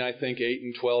between, I think, 8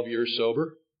 and 12 years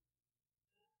sober.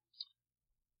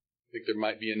 think there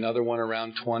might be another one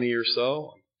around 20 or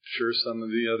so. I'm sure some of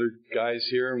the other guys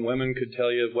here and women could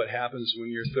tell you what happens when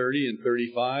you're 30 and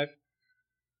 35.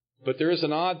 But there is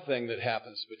an odd thing that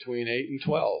happens between 8 and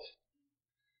 12.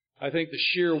 I think the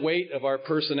sheer weight of our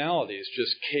personalities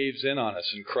just caves in on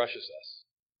us and crushes us.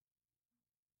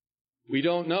 We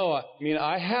don't know. I mean,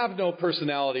 I have no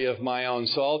personality of my own,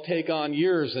 so I'll take on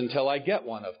years until I get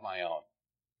one of my own.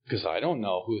 Because I don't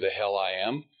know who the hell I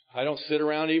am. I don't sit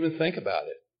around and even think about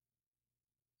it.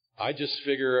 I just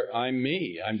figure I'm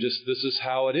me. This is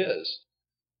how it is.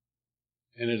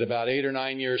 And at about 8 or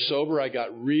 9 years sober, I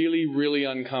got really, really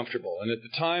uncomfortable. And at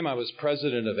the time, I was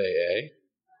president of AA.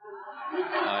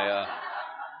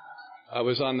 I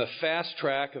was on the fast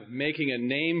track of making a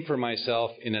name for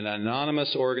myself in an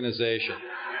anonymous organization.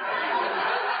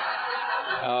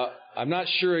 I'm not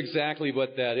sure exactly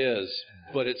what that is,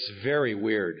 but it's very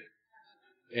weird.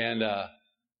 And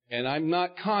I'm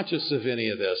not conscious of any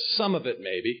of this. Some of it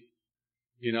maybe.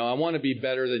 You know, I want to be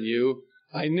better than you.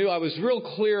 I was real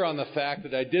clear on the fact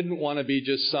that I didn't want to be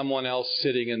just someone else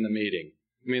sitting in the meeting.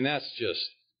 I mean, that's just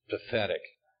pathetic.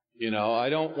 You know, I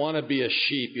don't want to be a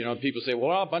sheep. You know, people say,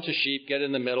 well, a bunch of sheep get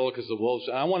in the middle because the wolves.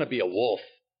 I want to be a wolf.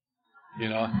 You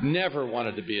know, never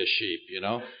wanted to be a sheep, you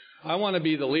know. I want to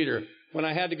be the leader. When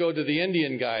I had to go to the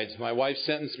Indian guides, my wife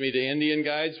sentenced me to Indian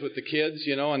guides with the kids,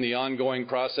 you know, and the ongoing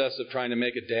process of trying to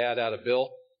make a dad out of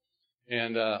Bill.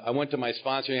 And I went to my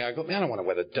sponsor, and I go, man, I don't want to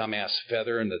wear the dumbass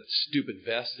feather and the stupid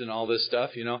vest and all this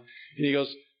stuff, you know. And he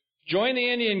goes, join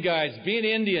the Indian guides. Be an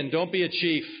Indian. Don't be a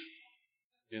chief,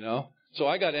 you know. So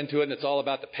I got into it, and it's all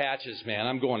about the patches, man.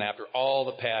 I'm going after all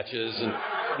the patches, and,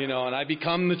 you know, and I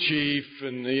become the chief,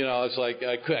 and, you know, it's like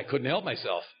I couldn't help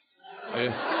myself.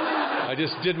 I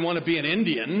just didn't want to be an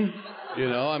Indian, you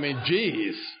know. I mean,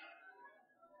 geez.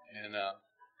 And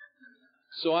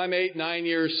so I'm 8, 9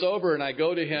 years sober, and I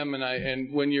go to him,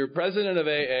 and when you're president of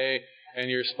AA and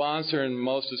you're sponsor in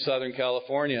most of Southern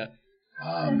California,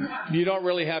 you don't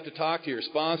really have to talk to your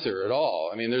sponsor at all.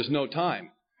 I mean, there's no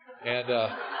time. And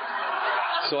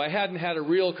so I hadn't had a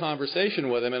real conversation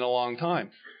with him in a long time.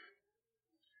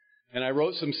 And I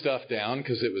wrote some stuff down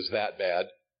because it was that bad.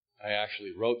 I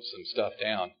actually wrote some stuff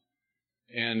down.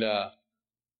 And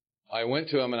I went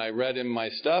to him and I read him my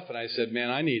stuff, and I said,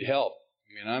 man, I need help.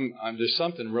 I mean, there's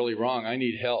something really wrong. I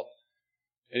need help.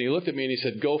 And he looked at me and he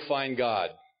said, go find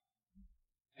God.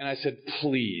 And I said,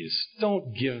 please,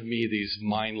 don't give me these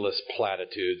mindless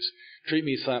platitudes. Treat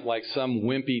me like some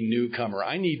wimpy newcomer.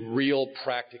 I need real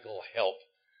practical help,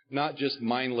 not just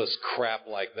mindless crap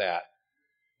like that.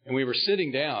 And we were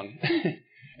sitting down,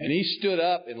 and he stood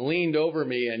up and leaned over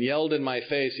me and yelled in my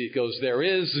face. He goes, there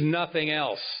is nothing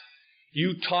else.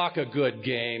 You talk a good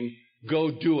game.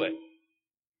 Go do it.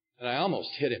 And I almost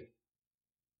hit him.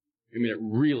 I mean, it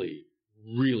really,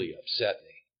 really upset me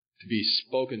to be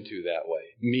spoken to that way.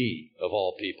 Me, of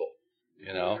all people,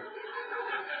 you know.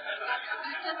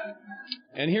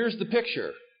 And here's the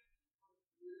picture.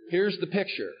 Here's the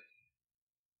picture.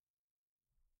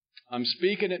 I'm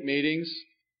speaking at meetings.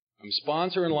 I'm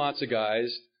sponsoring lots of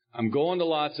guys. I'm going to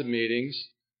lots of meetings.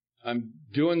 I'm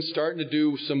starting to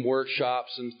do some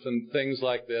workshops and some things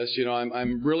like this. You know,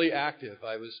 I'm really active.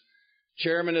 I was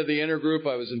chairman of the intergroup.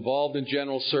 I was involved in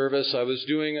general service. I was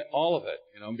doing all of it,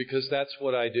 you know, because that's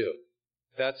what I do.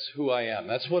 That's who I am.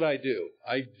 That's what I do.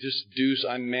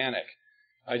 I'm manic.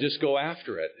 I just go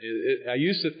after it. I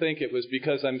used to think it was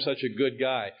because I'm such a good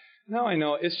guy. Now I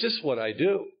know it's just what I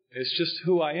do. It's just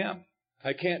who I am.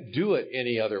 I can't do it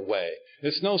any other way.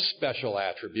 It's no special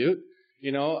attribute.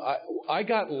 You know, I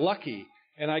got lucky,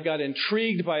 and I got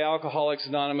intrigued by Alcoholics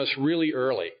Anonymous really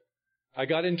early. I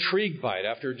got intrigued by it.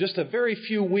 After just a very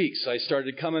few weeks, I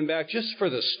started coming back just for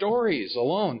the stories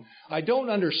alone. I don't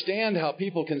understand how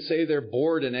people can say they're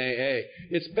bored in AA.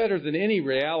 It's better than any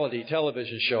reality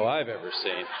television show I've ever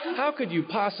seen. How could you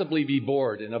possibly be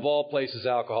bored? And of all places,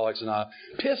 Alcoholics Anonymous.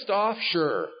 Pissed off?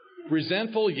 Sure.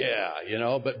 Resentful? Yeah, you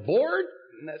know. But bored?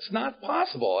 That's not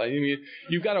possible. I mean,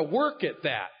 you've got to work at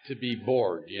that to be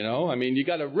bored, you know. I mean, you've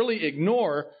got to really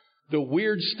ignore the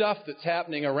weird stuff that's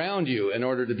happening around you in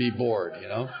order to be bored, you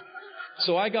know.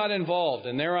 So I got involved,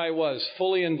 and there I was,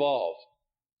 fully involved.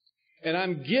 And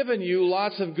I'm giving you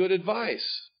lots of good advice.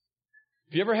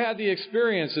 Have you ever had the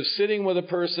experience of sitting with a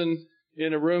person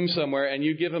in a room somewhere and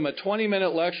you give them a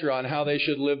 20-minute lecture on how they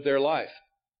should live their life?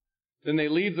 Then they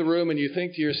leave the room and you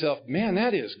think to yourself, man,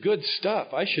 that is good stuff.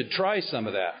 I should try some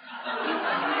of that.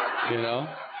 You know?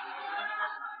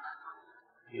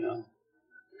 You know?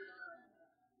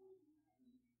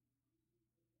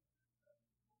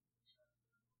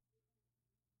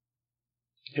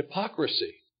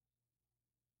 Hypocrisy.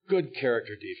 Good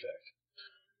character defect.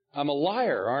 I'm a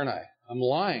liar, aren't I? I'm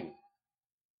lying.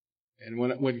 And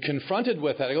when confronted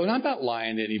with that, I go, I'm not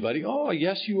lying to anybody. Oh,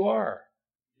 yes, you are.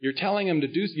 You're telling them to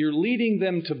do, you're leading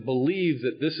them to believe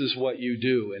that this is what you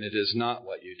do, and it is not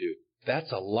what you do.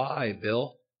 That's a lie,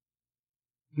 Bill.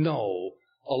 No.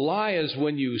 A lie is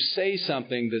when you say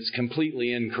something that's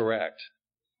completely incorrect.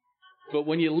 But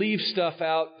when you leave stuff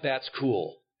out, that's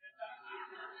cool.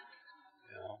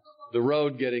 The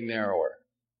road getting narrower.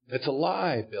 It's a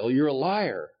lie, Bill. You're a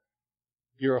liar.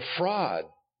 You're a fraud.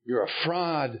 You're a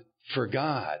fraud for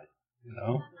God, you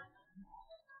know?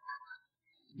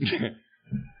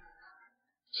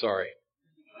 Sorry.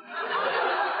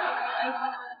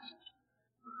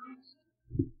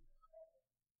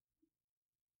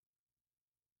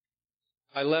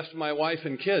 I left my wife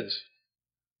and kids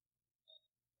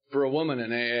for a woman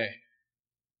in AA.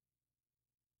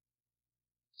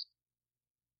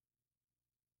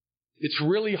 It's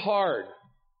really hard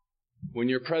when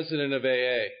you're president of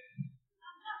AA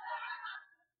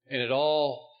and it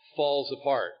all falls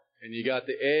apart and you got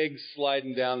the eggs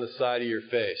sliding down the side of your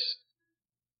face.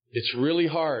 It's really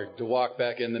hard to walk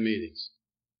back in the meetings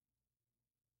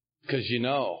because you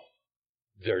know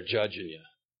they're judging you.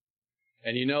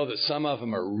 And you know that some of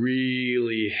them are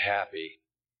really happy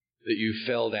that you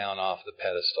fell down off the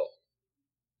pedestal.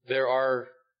 There are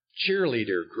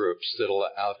cheerleader groups that'll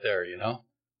out there, you know.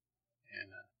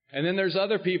 And then there's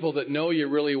other people that know you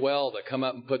really well that come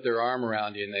up and put their arm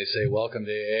around you and they say, welcome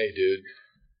to AA, dude.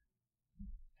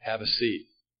 Have a seat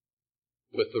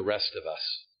with the rest of us.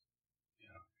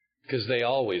 Because they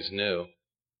always knew.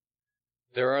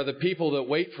 There are the people that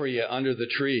wait for you under the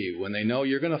tree when they know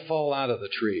you're going to fall out of the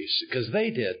trees, because they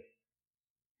did.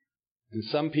 And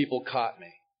some people caught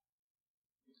me.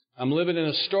 I'm living in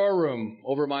a storeroom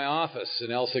over my office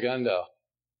in El Segundo,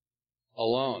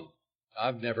 alone.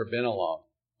 I've never been alone.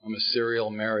 I'm a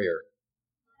serial marrier.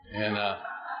 And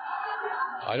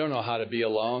I don't know how to be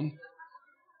alone.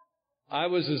 I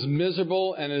was as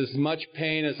miserable and as much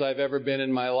pain as I've ever been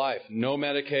in my life. No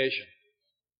medication.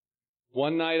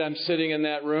 One night I'm sitting in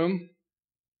that room,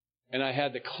 and I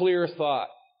had the clear thought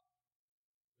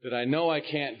that I know I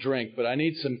can't drink, but I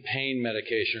need some pain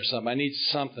medication or something. I need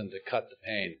something to cut the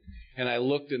pain. And I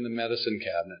looked in the medicine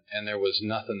cabinet, and there was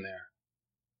nothing there.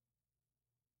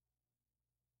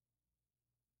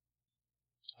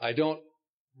 I don't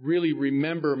really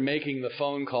remember making the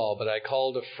phone call, but I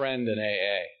called a friend in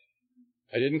AA.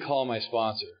 I didn't call my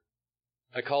sponsor.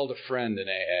 I called a friend in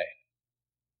AA.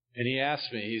 And he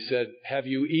asked me, he said, have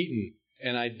you eaten?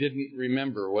 And I didn't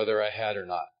remember whether I had or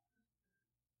not.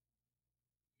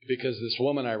 Because this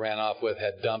woman I ran off with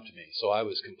had dumped me, so I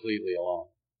was completely alone.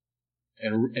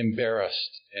 And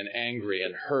embarrassed and angry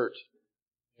and hurt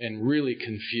and really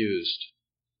confused.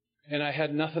 And I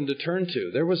had nothing to turn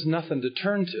to. There was nothing to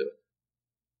turn to.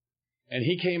 And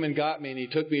he came and got me, and he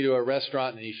took me to a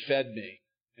restaurant, and he fed me.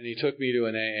 And he took me to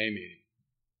an AA meeting.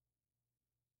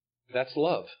 That's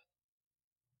love.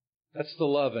 That's the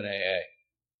love in AA.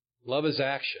 Love is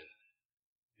action.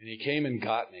 And he came and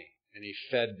got me, and he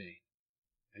fed me,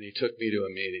 and he took me to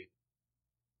a meeting.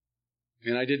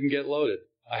 And I didn't get loaded.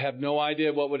 I have no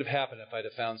idea what would have happened if I'd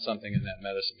have found something in that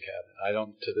medicine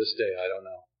cabinet. To this day, I don't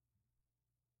know.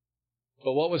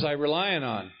 But what was I relying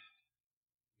on?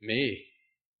 Me.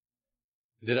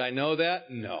 Did I know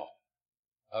that? No.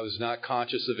 I was not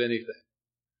conscious of anything.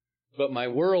 But my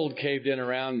world caved in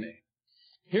around me.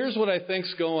 Here's what I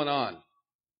think's going on.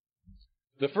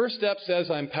 The first step says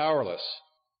I'm powerless.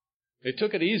 They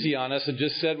took it easy on us and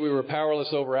just said we were powerless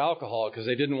over alcohol because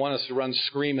they didn't want us to run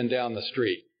screaming down the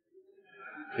street.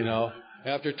 You know,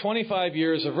 after 25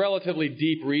 years of relatively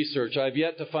deep research, I've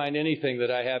yet to find anything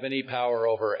that I have any power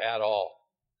over at all.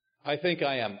 I think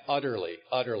I am utterly,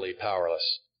 utterly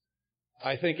powerless.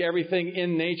 I think everything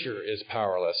in nature is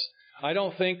powerless. I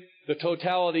don't think the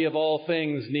totality of all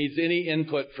things needs any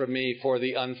input from me for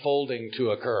the unfolding to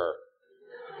occur.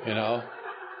 You know,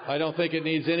 I don't think it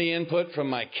needs any input from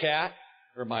my cat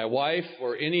or my wife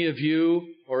or any of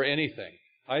you or anything.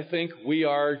 I think we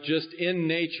are just in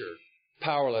nature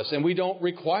powerless, and we don't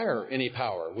require any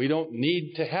power. We don't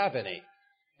need to have any.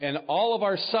 And all of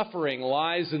our suffering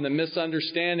lies in the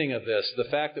misunderstanding of this, the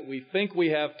fact that we think we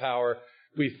have power,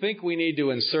 we think we need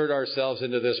to insert ourselves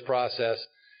into this process,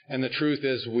 and the truth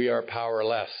is we are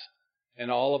powerless. And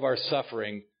all of our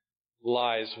suffering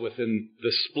lies within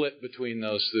the split between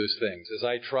those things. As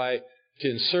I try to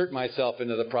insert myself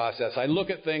into the process, I look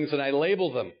at things and I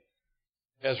label them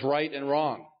as right and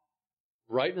wrong.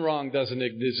 Right and wrong doesn't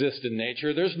exist in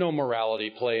nature. There's no morality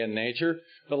play in nature.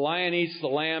 The lion eats the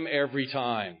lamb every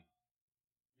time.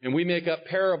 And we make up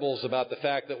parables about the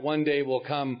fact that one day will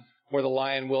come where the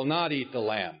lion will not eat the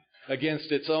lamb,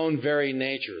 against its own very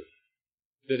nature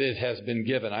that it has been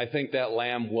given. I think that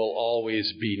lamb will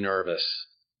always be nervous.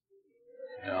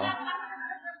 You know?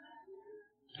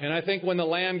 And I think when the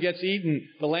lamb gets eaten,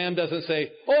 the lamb doesn't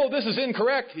say, "Oh, this is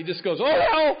incorrect." He just goes, "Oh,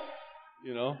 well."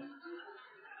 You know?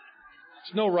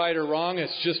 There's no right or wrong.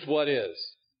 It's just what is.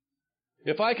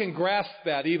 If I can grasp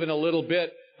that even a little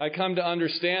bit, I come to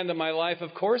understand that my life,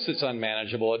 of course, it's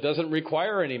unmanageable. It doesn't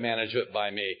require any management by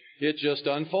me. It just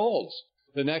unfolds.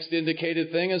 The next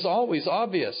indicated thing is always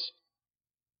obvious.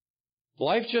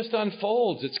 Life just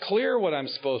unfolds. It's clear what I'm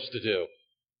supposed to do.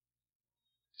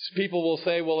 People will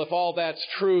say, well, if all that's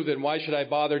true, then why should I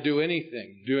bother doing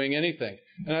anything?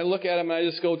 And I look at them and I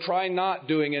just go, try not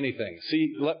doing anything.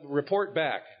 See, report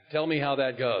back. Tell me how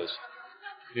that goes.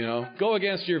 You know, go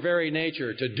against your very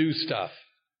nature to do stuff.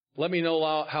 Let me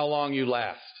know how long you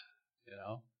last. You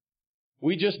know,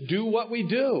 we just do what we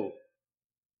do.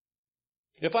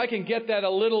 If I can get that a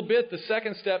little bit, the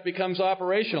second step becomes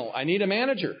operational. I need a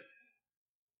manager.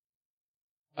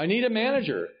 I need a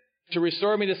manager to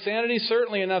restore me to sanity.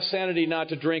 Certainly enough sanity not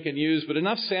to drink and use, but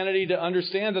enough sanity to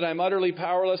understand that I'm utterly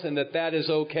powerless and that that is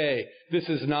okay. This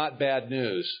is not bad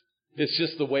news. It's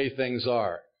just the way things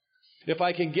are. If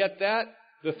I can get that,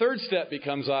 the third step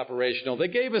becomes operational. They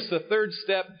gave us the third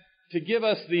step to give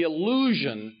us the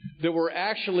illusion that we're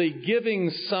actually giving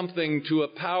something to a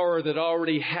power that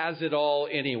already has it all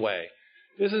anyway.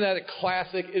 Isn't that a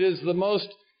classic? It is the most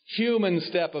human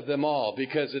step of them all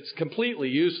because it's completely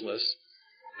useless.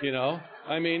 You know,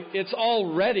 I mean, it's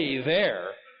already there.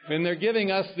 And they're giving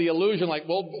us the illusion like,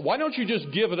 well, why don't you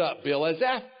just give it up, Bill, as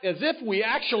if we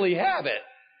actually have it.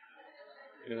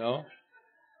 You know?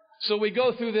 So we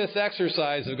go through this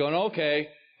exercise of going, okay,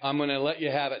 I'm going to let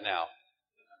you have it now.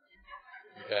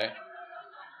 Okay?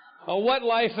 Well, what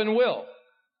life and will?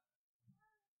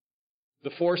 The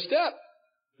fourth step.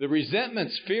 The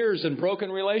resentments, fears, and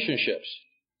broken relationships.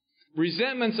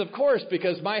 Resentments, of course,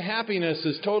 because my happiness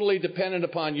is totally dependent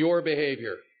upon your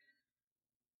behavior.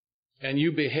 And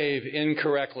you behave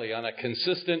incorrectly on a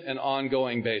consistent and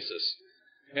ongoing basis.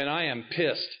 And I am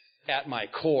pissed at my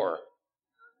core.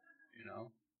 You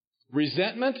know?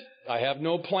 Resentment, I have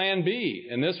no plan B.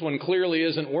 And this one clearly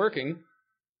isn't working.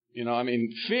 You know, I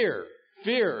mean, fear.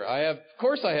 Of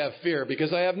course I have fear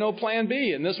because I have no plan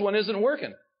B. And this one isn't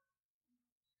working.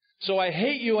 So I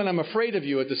hate you and I'm afraid of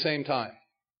you at the same time.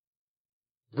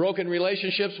 Broken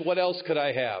relationships, what else could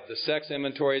I have? The sex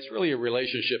inventory, it's really a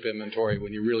relationship inventory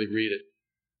when you really read it.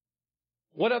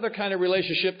 What other kind of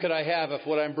relationship could I have if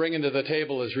what I'm bringing to the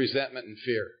table is resentment and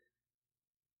fear?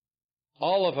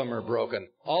 All of them are broken.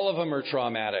 All of them are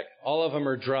traumatic. All of them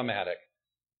are dramatic.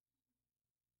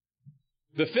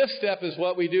 The fifth step is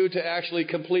what we do to actually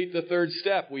complete the third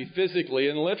step. We physically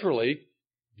and literally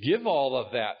give all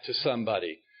of that to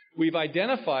somebody. We've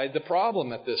identified the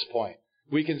problem at this point.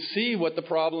 We can see what the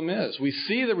problem is. We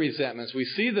see the resentments. We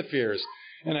see the fears.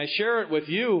 And I share it with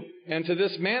you and to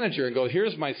this manager and go,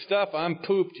 here's my stuff. I'm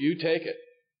pooped. You take it.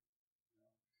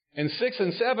 And 6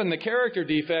 and 7, the character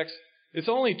defects, it's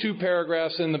only 2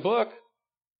 paragraphs in the book.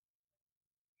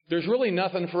 There's really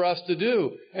nothing for us to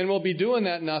do. And we'll be doing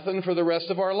that nothing for the rest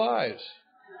of our lives.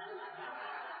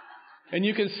 And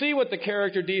you can see what the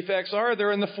character defects are.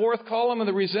 They're in the 4th column of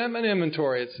the resentment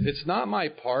inventory. It's not my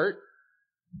part.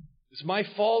 It's my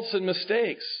faults and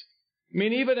mistakes. I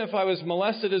mean, even if I was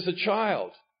molested as a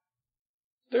child,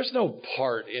 there's no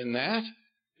part in that.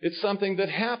 It's something that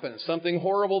happened, something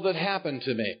horrible that happened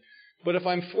to me. But if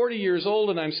I'm 40 years old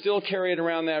and I'm still carrying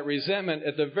around that resentment,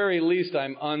 at the very least,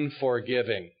 I'm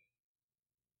unforgiving.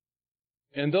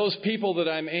 And those people that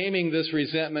I'm aiming this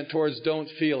resentment towards don't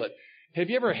feel it. Have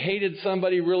you ever hated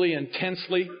somebody really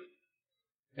intensely?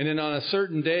 And then on a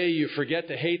certain day, you forget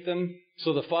to hate them?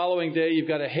 So the following day, you've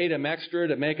got to hate them extra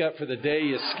to make up for the day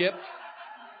you skipped?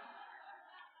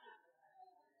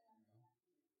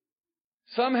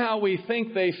 Somehow we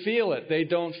think they feel it. They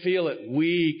don't feel it.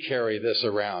 We carry this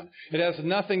around. It has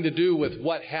nothing to do with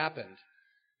what happened.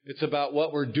 It's about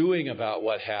what we're doing about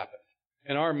what happened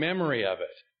and our memory of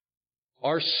it,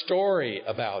 our story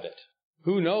about it.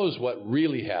 Who knows what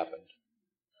really happened?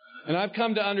 And I've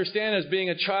come to understand as being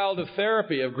a child of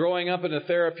therapy, of growing up in a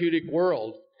therapeutic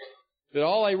world, that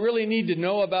all I really need to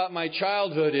know about my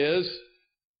childhood is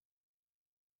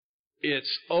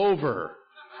it's over.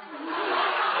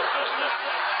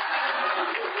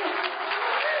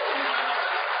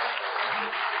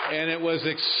 And it was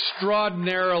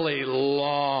extraordinarily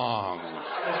long,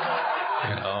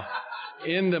 you know,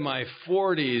 into my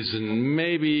 40s and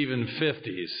maybe even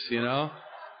 50s, you know.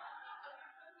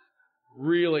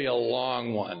 Really a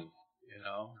long one, you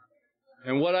know.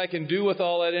 And what I can do with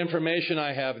all that information,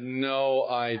 I have no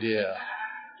idea.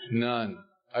 None.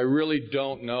 I really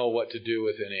don't know what to do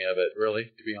with any of it, really,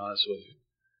 to be honest with you.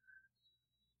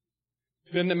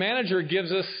 Then the manager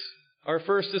gives us our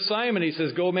first assignment. He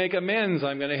says, go make amends.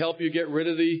 I'm going to help you get rid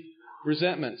of the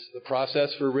resentments. The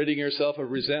process for ridding yourself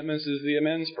of resentments is the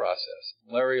amends process.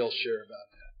 Larry will share about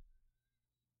that.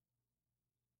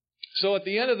 So at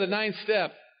the end of the 9th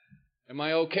step, am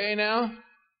I okay now?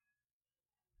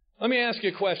 Let me ask you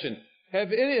a question. Has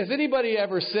anybody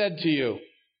ever said to you,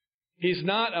 he's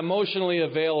not emotionally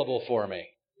available for me?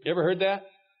 You ever heard that?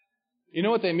 You know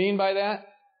what they mean by that?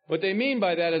 What they mean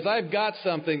by that is I've got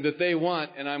something that they want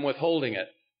and I'm withholding it.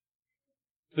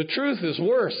 The truth is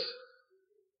worse.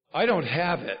 I don't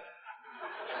have it.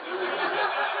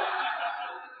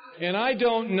 And I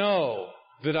don't know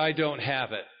that I don't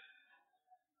have it.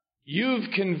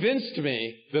 You've convinced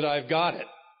me that I've got it.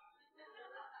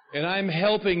 And I'm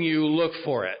helping you look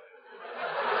for it.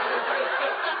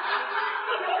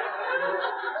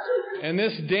 And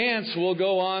this dance will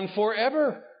go on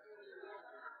forever.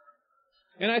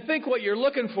 And I think what you're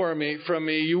looking for from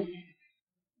me,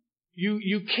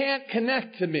 you can't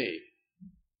connect to me.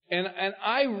 And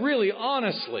I really,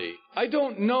 honestly, I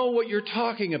don't know what you're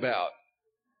talking about.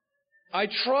 I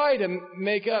try to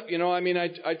make up,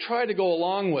 I try to go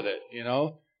along with it,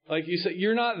 Like you said,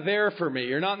 you're not there for me.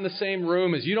 You're not in the same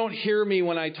room as, you don't hear me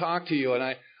when I talk to you. And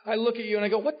I look at you and I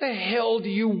go, what the hell do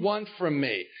you want from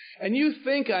me? And you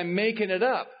think I'm making it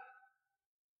up.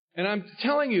 And I'm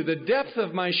telling you, the depth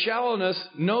of my shallowness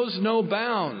knows no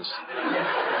bounds.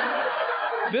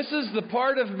 This is the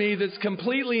part of me that's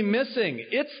completely missing.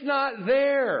 It's not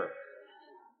there.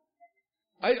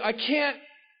 I can't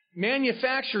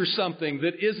manufacture something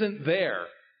that isn't there.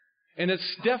 And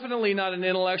it's definitely not an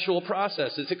intellectual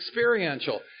process. It's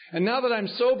experiential. And now that I'm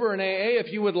sober in AA,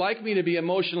 if you would like me to be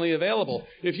emotionally available,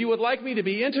 if you would like me to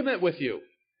be intimate with you,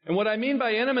 and what I mean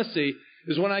by intimacy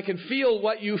is when I can feel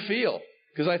what you feel,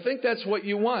 because I think that's what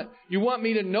you want. You want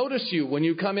me to notice you when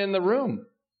you come in the room,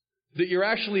 that you're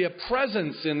actually a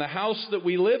presence in the house that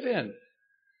we live in,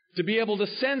 to be able to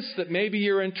sense that maybe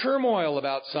you're in turmoil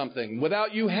about something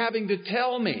without you having to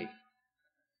tell me.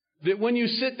 That when you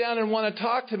sit down and want to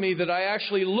talk to me, that I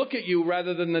actually look at you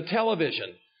rather than the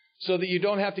television, so that you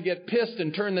don't have to get pissed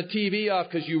and turn the TV off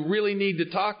because you really need to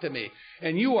talk to me.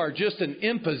 And you are just an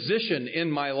imposition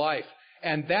in my life.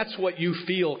 And that's what you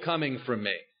feel coming from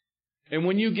me. And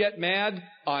when you get mad,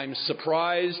 I'm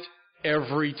surprised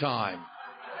every time.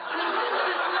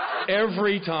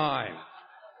 Every time.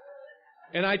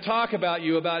 And I talk about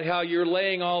you, about how you're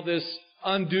laying all this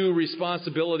undue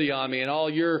responsibility on me and all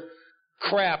your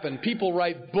crap, and people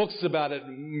write books about it.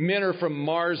 Men are from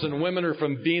Mars and women are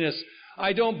from Venus.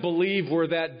 I don't believe we're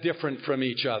that different from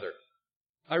each other.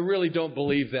 I really don't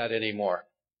believe that anymore.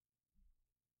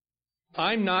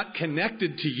 I'm not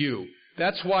connected to you.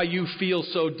 That's why you feel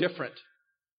so different.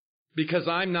 Because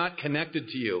I'm not connected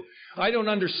to you. I don't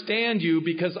understand you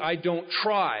because I don't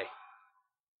try.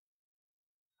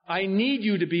 I need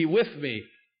you to be with me,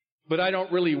 but I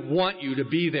don't really want you to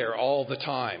be there all the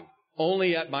time.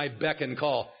 Only at my beck and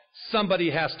call.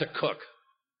 Somebody has to cook.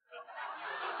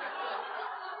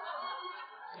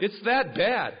 It's that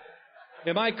bad.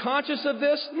 Am I conscious of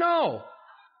this? No.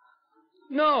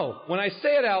 No. When I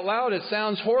say it out loud, it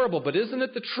sounds horrible, but isn't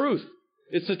it the truth?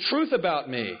 It's the truth about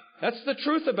me. That's the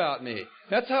truth about me.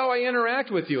 That's how I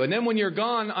interact with you. And then when you're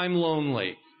gone, I'm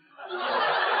lonely.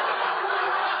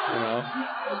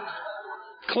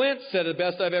 Clint said it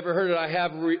best I've ever heard it.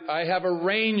 I have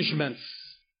arrangements,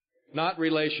 not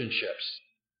relationships.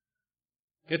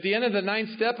 At the end of the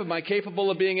 9th step, am I capable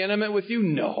of being intimate with you?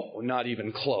 No, not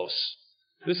even close.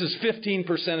 This is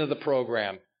 15% of the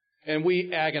program, and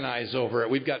we agonize over it.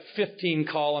 We've got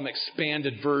 15-column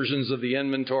expanded versions of the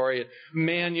inventory,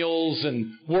 manuals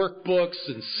and workbooks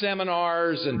and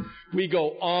seminars, and we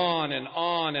go on and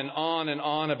on and on and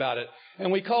on about it.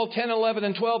 And we call 10, 11,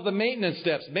 and 12 the maintenance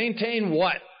steps. Maintain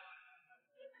what?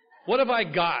 What have I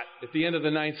got at the end of the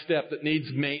 9th step that needs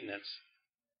maintenance?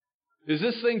 Is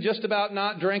this thing just about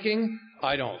not drinking?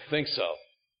 I don't think so.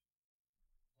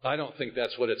 I don't think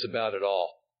that's what it's about at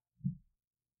all.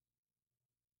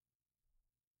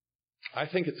 I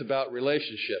think it's about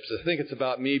relationships. I think it's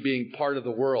about me being part of the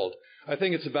world. I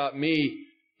think it's about me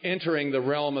entering the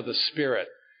realm of the Spirit.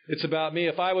 It's about me.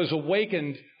 If I was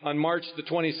awakened on March the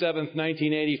 27th,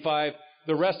 1985,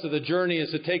 the rest of the journey is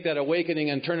to take that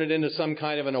awakening and turn it into some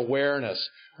kind of an awareness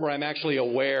where I'm actually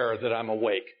aware that I'm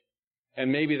awake. And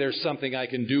maybe there's something I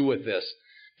can do with this.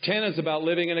 10 is about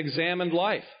living an examined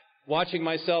life, watching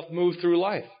myself move through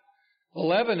life.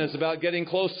 11 is about getting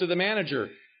close to the manager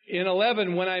In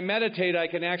 11, when I meditate, I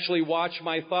can actually watch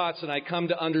my thoughts, and I come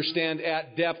to understand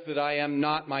at depth that I am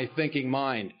not my thinking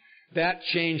mind. That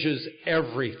changes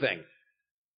everything.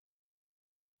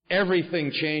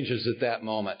 Everything changes at that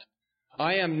moment.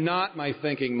 I am not my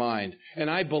thinking mind, and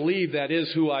I believe that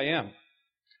is who I am.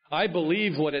 I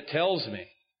believe what it tells me.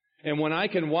 And when I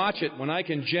can watch it, when I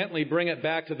can gently bring it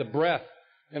back to the breath,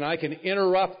 and I can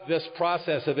interrupt this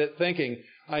process of it thinking,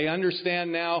 I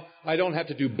understand now, I don't have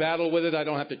to do battle with it, I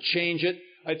don't have to change it,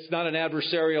 it's not an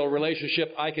adversarial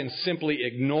relationship, I can simply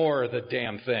ignore the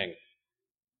damn thing.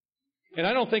 And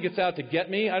I don't think it's out to get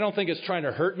me, I don't think it's trying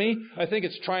to hurt me, I think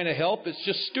it's trying to help, it's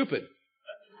just stupid.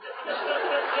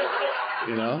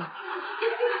 You know?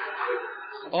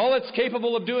 All it's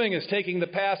capable of doing is taking the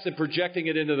past and projecting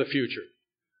it into the future.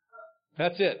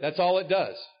 That's it. That's all it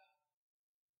does.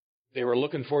 They were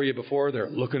looking for you before, they're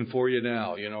looking for you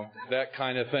now, you know, that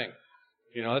kind of thing.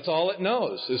 You know, that's all it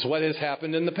knows is what has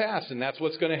happened in the past, and that's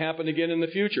what's going to happen again in the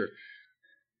future.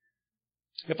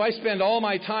 If I spend all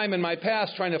my time in my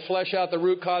past trying to flesh out the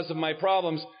root cause of my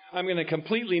problems, I'm going to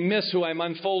completely miss who I'm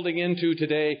unfolding into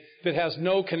today that has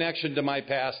no connection to my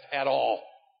past at all.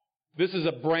 This is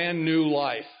a brand new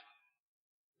life.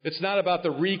 It's not about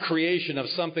the recreation of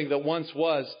something that once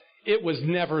was. It was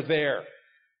never there.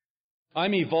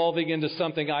 I'm evolving into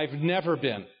something I've never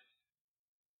been.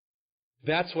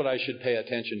 That's what I should pay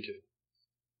attention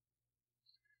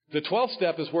to. The 12th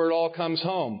step is where it all comes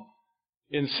home.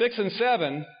 In 6 and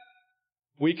 7,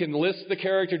 we can list the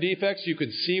character defects. You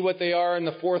can see what they are in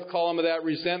the 4th column of that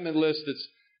resentment list. It's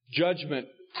judgment,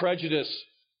 prejudice,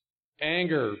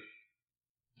 anger,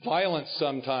 violence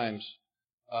sometimes,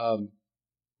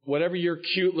 whatever your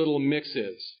cute little mix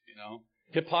is, you know.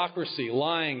 Hypocrisy,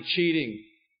 lying, cheating,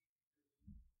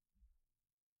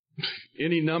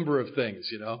 any number of things,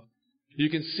 you know. You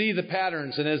can see the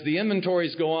patterns, and as the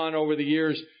inventories go on over the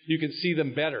years, you can see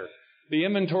them better. The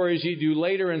inventories you do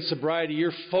later in sobriety,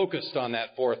 you're focused on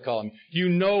that 4th column. You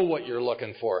know what you're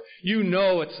looking for. You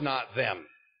know it's not them.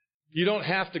 You don't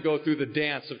have to go through the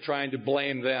dance of trying to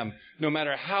blame them, no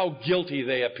matter how guilty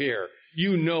they appear.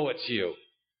 You know it's you.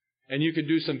 And you can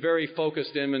do some very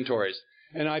focused inventories.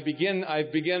 And I've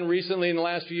begun recently in the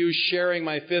last few years sharing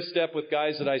my 5th step with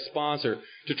guys that I sponsor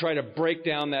to try to break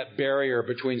down that barrier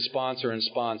between sponsor and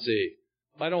sponsee.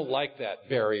 I don't like that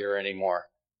barrier anymore.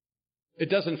 It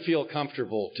doesn't feel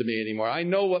comfortable to me anymore. I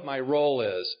know what my role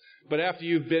is, but after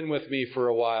you've been with me for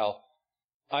a while,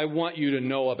 I want you to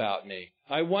know about me.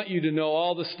 I want you to know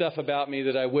all the stuff about me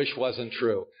that I wish wasn't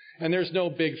true. And there's no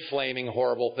big flaming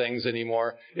horrible things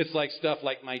anymore. It's like stuff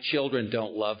like my children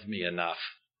don't love me enough.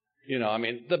 You know, I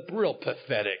mean, the real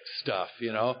pathetic stuff,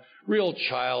 you know, real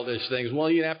childish things. Well,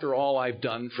 after all I've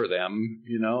done for them,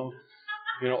 you know,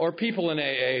 or people in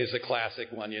AA is a classic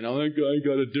one, you know, I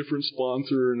got a different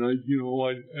sponsor and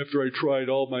after I tried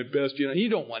all my best, you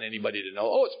don't want anybody to know,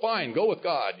 oh, it's fine, go with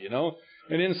God, you know,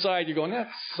 and inside you're going, that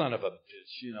son of a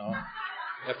bitch, you know.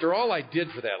 After all I did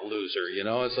for that loser, you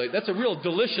know, it's like, that's a real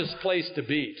delicious place to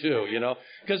be, too, you know,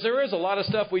 because there is a lot of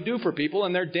stuff we do for people,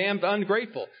 and they're damned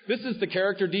ungrateful. This is the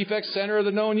character defect center of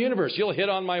the known universe. You'll hit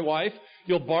on my wife,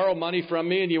 you'll borrow money from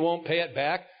me, and you won't pay it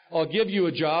back. I'll give you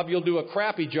a job, you'll do a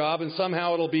crappy job, and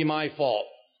somehow it'll be my fault,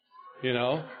 you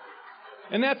know.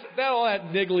 And all that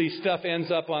niggly stuff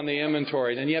ends up on the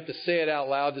inventory, and then you have to say it out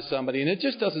loud to somebody, and it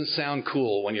just doesn't sound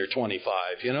cool when you're 25,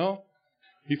 you know.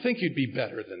 You think you'd be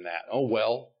better than that. Oh,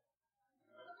 well.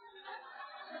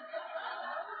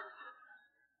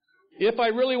 If I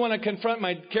really want to confront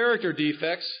my character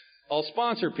defects, I'll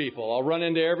sponsor people. I'll run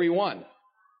into every one.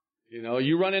 You know,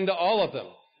 you run into all of them.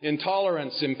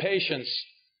 Intolerance, impatience,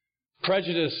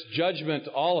 prejudice, judgment,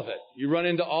 all of it. You run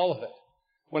into all of it.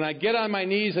 When I get on my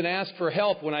knees and ask for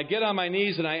help, when I get on my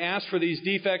knees and I ask for these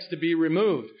defects to be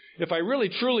removed, if I really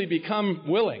truly become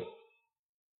willing,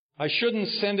 I shouldn't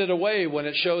send it away when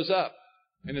it shows up,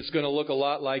 and it's going to look a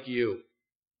lot like you.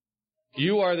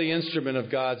 You are the instrument of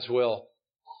God's will.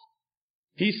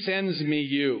 He sends me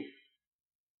you.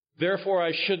 Therefore,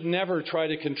 I should never try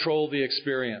to control the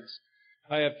experience.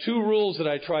 I have 2 rules that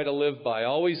I try to live by.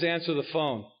 Always answer the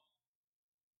phone.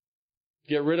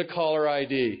 Get rid of caller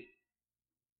ID.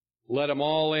 Let them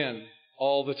all in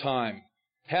all the time.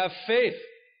 Have faith.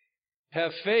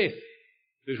 Have faith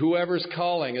that whoever's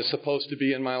calling is supposed to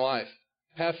be in my life.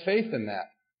 Have faith in that.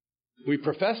 We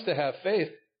profess to have faith.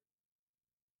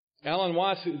 Alan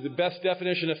Watts, the best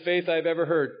definition of faith I've ever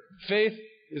heard. Faith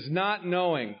is not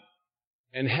knowing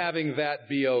and having that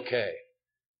be okay.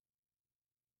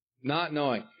 Not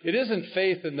knowing. It isn't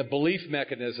faith in the belief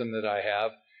mechanism that I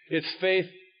have. It's faith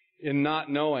in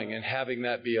not knowing and having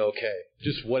that be okay.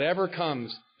 Just whatever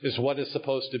comes is what is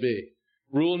supposed to be.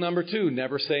 Rule number 2,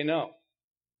 never say no.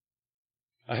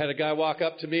 I had a guy walk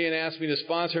up to me and ask me to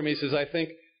sponsor him. He says, I think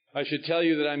I should tell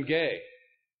you that I'm gay.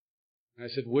 And I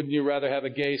said, wouldn't you rather have a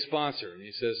gay sponsor? And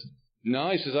he says,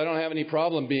 no. He says, I don't have any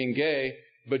problem being gay,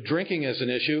 but drinking is an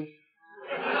issue.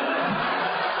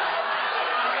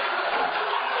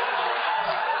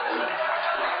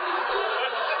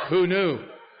 Who knew?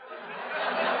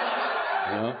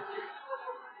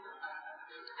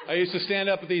 I used to stand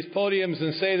up at these podiums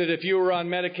and say that if you were on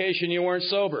medication, you weren't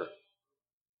sober.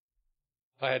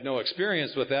 I had no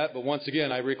experience with that, but once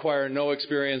again, I require no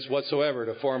experience whatsoever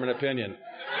to form an opinion.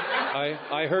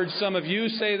 I heard some of you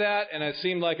say that, and it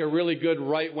seemed like a really good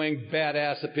right-wing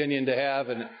badass opinion to have,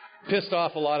 and it pissed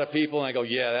off a lot of people, and I go,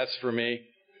 yeah, that's for me.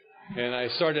 And I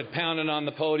started pounding on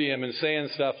the podium and saying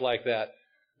stuff like that.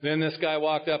 Then this guy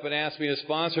walked up and asked me to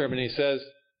sponsor him, and he says,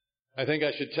 I think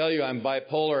I should tell you I'm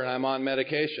bipolar and I'm on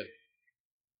medication.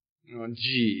 Oh,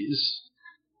 geez.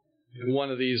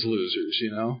 One of these losers,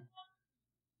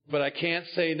 But I can't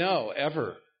say no,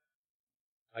 ever.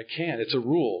 I can't. It's a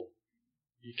rule.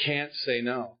 You can't say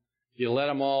no. You let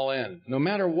them all in, no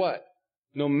matter what.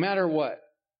 No matter what.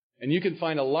 And you can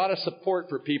find a lot of support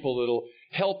for people that will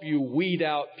help you weed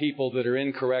out people that are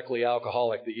incorrectly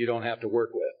alcoholic that you don't have to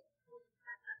work with.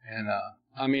 And,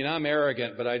 I'm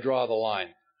arrogant, but I draw the line.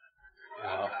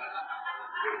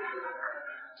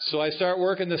 So I start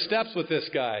working the steps with this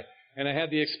guy, and I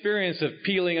had the experience of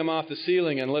peeling him off the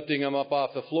ceiling and lifting him up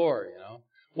off the floor,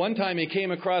 One time he came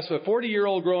across, a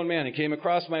 40-year-old grown man, he came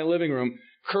across my living room,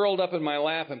 curled up in my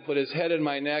lap and put his head in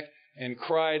my neck and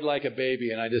cried like a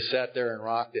baby, and I just sat there and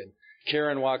rocked him.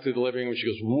 Karen walked through the living room and she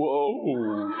goes,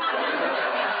 whoa.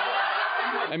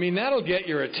 That'll get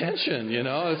your attention,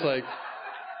 It's like,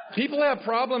 people have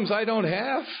problems I don't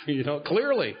have,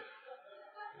 clearly.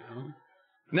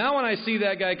 Now when I see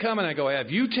that guy coming, I go, have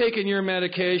you taken your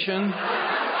medication?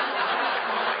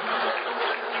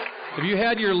 Have you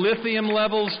had your lithium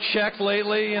levels checked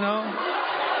lately,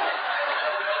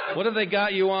 What have they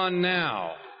got you on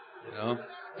now? I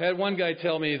had one guy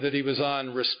tell me that he was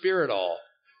on Respiridol.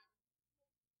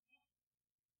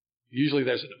 Usually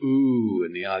there's an ooh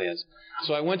in the audience.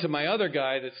 So I went to my other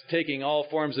guy that's taking all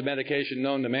forms of medication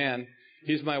known to man.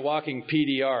 He's my walking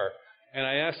PDR. And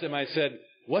I asked him, I said,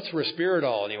 what's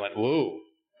Respiridol? And he went, whoa.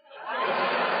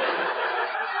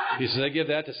 He said, I give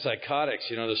that to psychotics,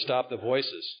 to stop the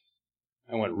voices.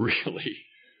 I went, really?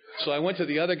 So I went to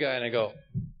the other guy and I go,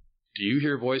 do you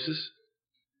hear voices?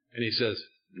 And he says,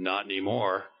 not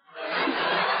anymore.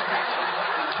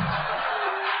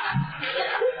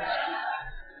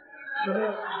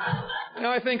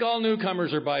 Now, I think all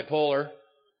newcomers are bipolar.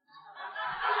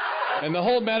 And the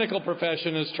whole medical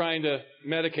profession is trying to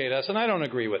medicate us, and I don't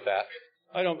agree with that.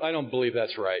 I don't believe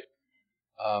that's right.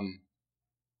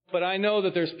 But I know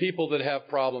that there's people that have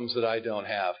problems that I don't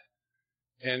have.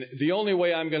 And the only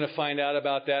way I'm going to find out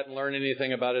about that and learn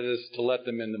anything about it is to let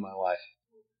them into my life.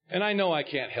 And I know I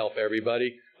can't help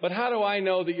everybody, but how do I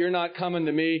know that you're not coming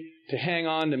to me to hang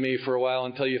on to me for a while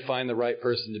until you find the right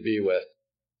person to be with?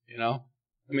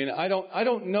 I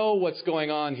don't know what's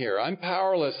going on here. I'm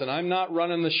powerless and I'm not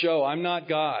running the show. I'm not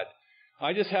God.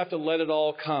 I just have to let it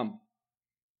all come.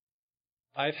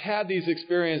 I've had these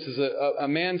experiences. A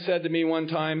man said to me one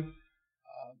time,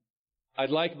 I'd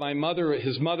like my mother,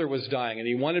 his mother was dying, and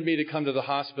he wanted me to come to the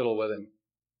hospital with him.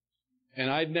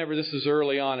 And this is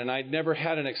early on, and I'd never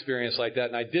had an experience like that,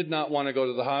 and I did not want to go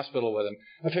to the hospital with him.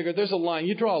 I figured there's a line.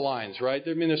 You draw lines, right?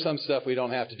 There's some stuff we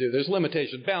don't have to do. There's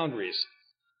limitations, boundaries,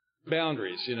 I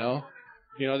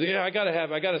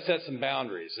gotta set some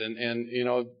boundaries. And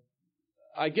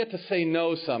I get to say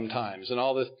no sometimes and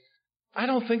all this. I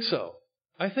don't think so.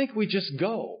 I think we just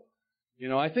go.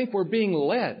 I think we're being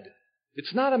led.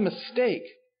 It's not a mistake.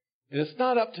 And it's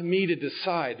not up to me to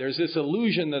decide. There's this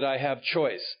illusion that I have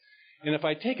choice. And if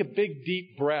I take a big,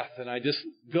 deep breath and I just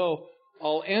go,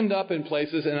 I'll end up in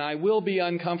places and I will be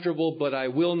uncomfortable, but I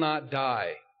will not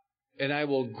die. And I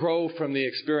will grow from the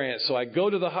experience. So I go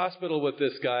to the hospital with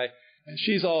this guy, and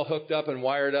she's all hooked up and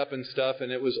wired up and stuff,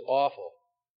 and it was awful.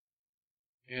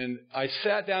 And I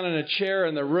sat down in a chair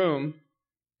in the room,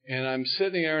 and I'm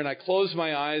sitting there, and I closed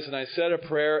my eyes, and I said a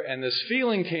prayer, and this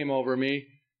feeling came over me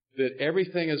that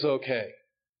everything is okay.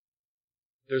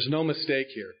 There's no mistake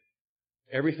here.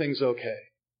 Everything's okay.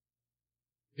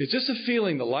 It's just a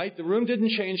feeling. The room didn't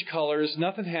change colors.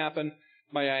 Nothing happened.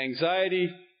 My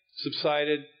anxiety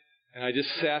subsided, and I just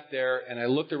sat there, and I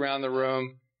looked around the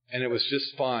room, and it was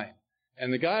just fine.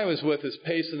 And the guy I was with is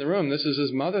pacing the room. This is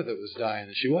his mother that was dying,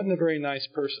 and she wasn't a very nice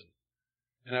person.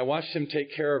 And I watched him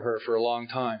take care of her for a long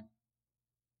time.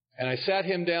 And I sat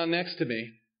him down next to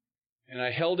me, And I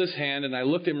held his hand, and I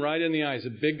looked him right in the eyes, a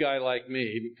big guy like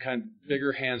me, kind of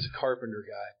bigger hands, a carpenter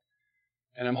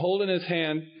guy. And I'm holding his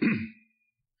hand,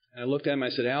 and I looked at him, I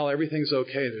said, Al, everything's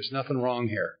okay. There's nothing wrong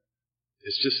here.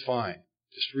 It's just fine.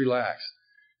 Just relax.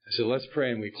 I said, let's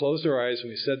pray. And we closed our eyes, and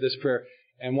we said this prayer.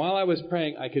 And while I was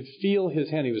praying, I could feel his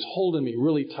hand. He was holding me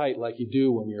really tight like you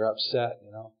do when you're upset,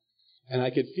 you know. And I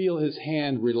could feel his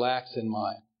hand relax in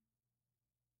mine.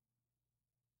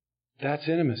 That's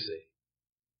intimacy.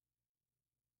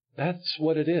 That's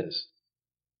what it is.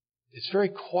 It's very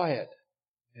quiet,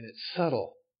 and it's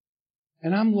subtle.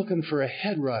 And I'm looking for a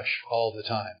head rush all the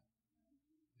time.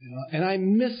 You know? And I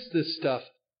miss this stuff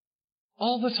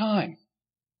all the time.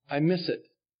 I miss it.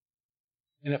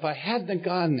 And if I hadn't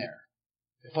gone there,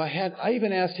 I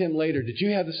even asked him later, did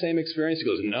you have the same experience? He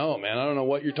goes, no, man, I don't know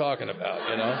what you're talking about,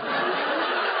 you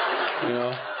know. You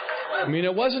know, I mean,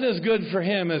 it wasn't as good for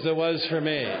him as it was for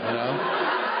me, you know.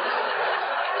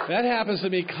 That happens to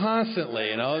me constantly,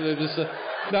 you know.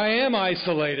 I am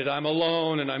isolated. I'm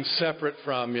alone and I'm separate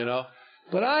from, you know.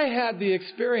 But I had the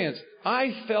experience.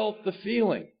 I felt the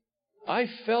feeling. I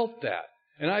felt that.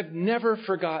 And I've never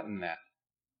forgotten that.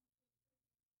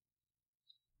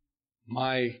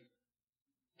 My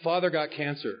father got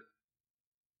cancer.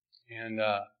 And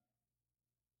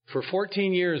for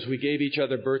 14 years, we gave each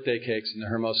other birthday cakes in the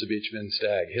Hermosa Beach Men's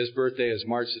Stag. His birthday is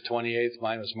March the 28th.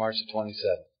 Mine was March the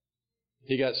 27th.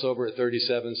 He got sober at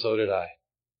 37, so did I.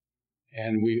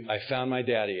 And I found my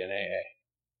daddy in AA.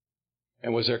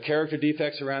 And was there character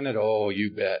defects around it? Oh, you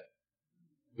bet.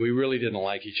 We really didn't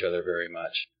like each other very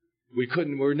much. We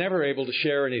were never able to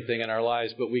share anything in our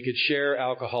lives, but we could share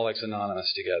Alcoholics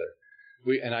Anonymous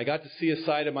together. And I got to see a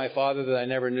side of my father that I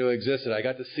never knew existed. I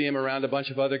got to see him around a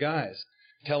bunch of other guys,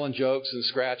 telling jokes and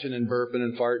scratching and burping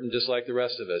and farting just like the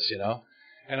rest of us, you know.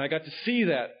 And I got to see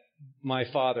that, my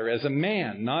father, as a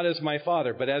man, not as my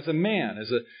father, but as a man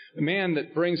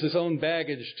that brings his own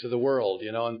baggage to the world,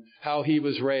 you know, and how he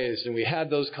was raised. And we had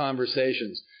those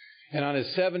conversations. And on his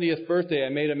 70th birthday, I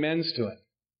made amends to him.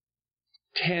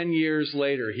 10 years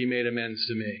later, he made amends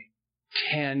to me.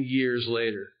 10 years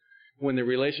later, when the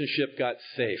relationship got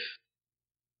safe,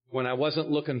 when I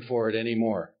wasn't looking for it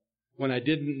anymore, when I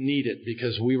didn't need it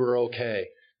because we were okay,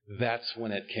 that's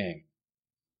when it came.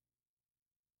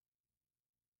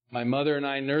 My mother and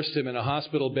I nursed him in a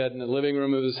hospital bed in the living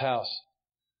room of his house.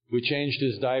 We changed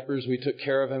his diapers, we took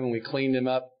care of him, and we cleaned him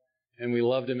up, and we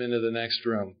loved him into the next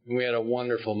room. And we had a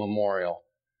wonderful memorial.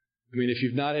 I mean, if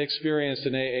you've not experienced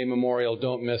an AA memorial,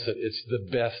 don't miss it. It's the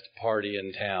best party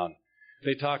in town.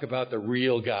 They talk about the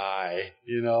real guy,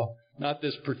 you know, not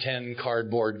this pretend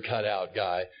cardboard cutout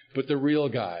guy, but the real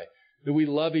guy. That we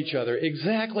love each other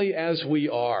exactly as we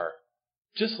are,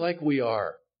 just like we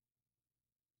are.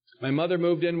 My mother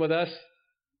moved in with us,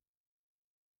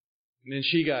 and then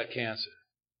she got cancer.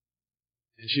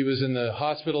 And she was in the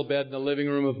hospital bed in the living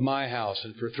room of my house.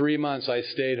 And for 3 months, I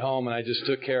stayed home, and I just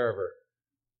took care of her.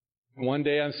 And one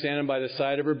day, I'm standing by the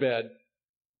side of her bed,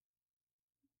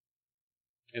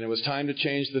 and it was time to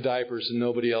change the diapers, and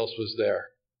nobody else was there.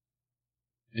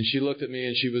 And she looked at me,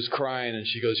 and she was crying, and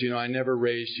she goes, you know, I never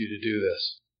raised you to do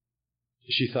this.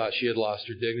 She thought she had lost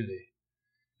her dignity.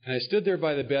 And I stood there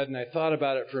by the bed, and I thought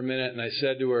about it for a minute, and I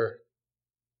said to her,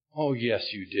 oh,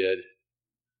 yes, you did.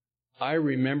 I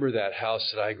remember that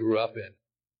house that I grew up in.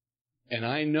 And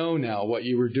I know now what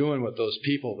you were doing with those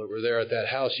people that were there at that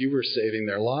house. You were saving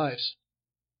their lives.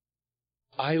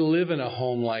 I live in a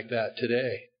home like that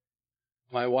today.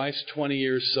 My wife's 20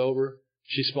 years sober.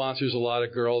 She sponsors a lot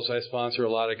of girls. I sponsor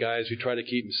a lot of guys. We try to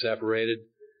keep them separated,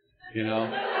 you know.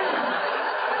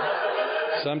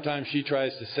 Sometimes she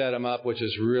tries to set them up, which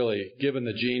is really, given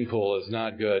the gene pool, is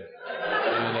not good.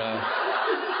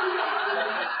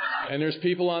 And there's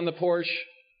people on the porch.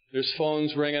 There's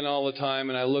phones ringing all the time.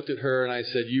 And I looked at her and I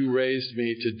said, you raised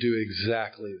me to do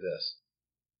exactly this.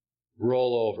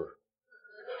 Roll over.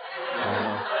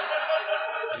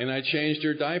 And I changed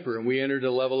her diaper, and we entered a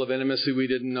level of intimacy we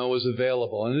didn't know was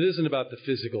available. And it isn't about the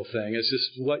physical thing. It's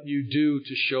just what you do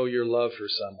to show your love for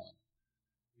someone.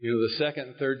 You know, the second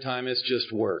and third time, it's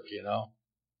just work, you know.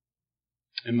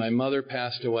 And my mother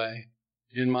passed away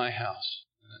in my house.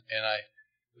 And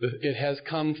it has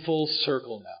come full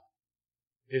circle now.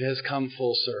 It has come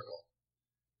full circle.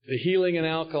 The healing in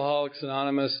Alcoholics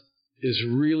Anonymous is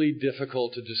really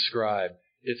difficult to describe.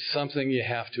 It's something you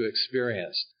have to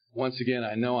experience. Once again,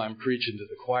 I know I'm preaching to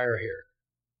the choir here.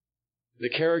 The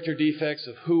character defects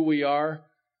of who we are,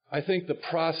 I think the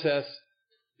process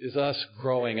is us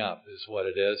growing up, is what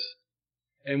it is.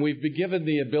 And we've been given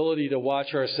the ability to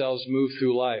watch ourselves move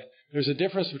through life. There's a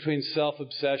difference between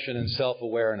self-obsession and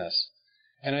self-awareness.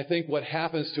 And I think what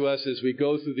happens to us as we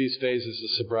go through these phases of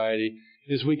sobriety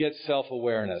is we get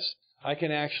self-awareness. I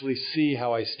can actually see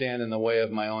how I stand in the way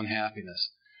of my own happiness.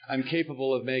 I'm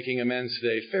capable of making amends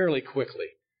today fairly quickly.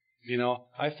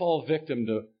 I fall victim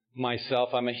to myself.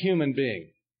 I'm a human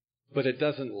being, but it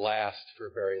doesn't last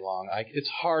for very long. It's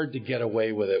hard to get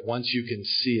away with it once you can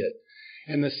see it.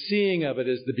 And the seeing of it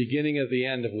is the beginning of the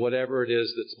end of whatever it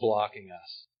is that's blocking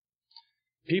us.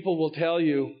 People will tell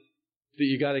you that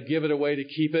you got to give it away to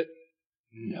keep it.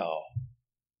 No.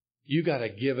 You got to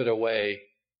give it away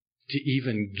to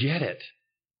even get it.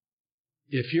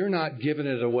 If you're not giving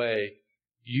it away,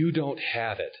 you don't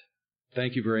have it.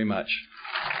 Thank you very much.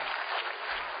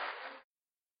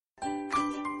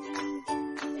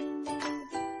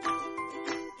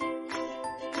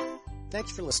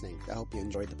 Thanks for listening. I hope you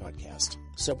enjoyed the podcast.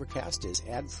 Sobercast is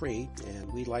ad-free,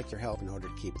 and we'd like your help in order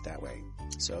to keep it that way.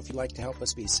 So if you'd like to help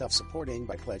us be self-supporting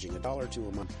by pledging $1 or $2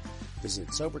 a month, visit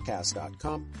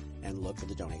Sobercast.com and look for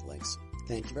the donate links.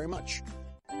 Thank you very much.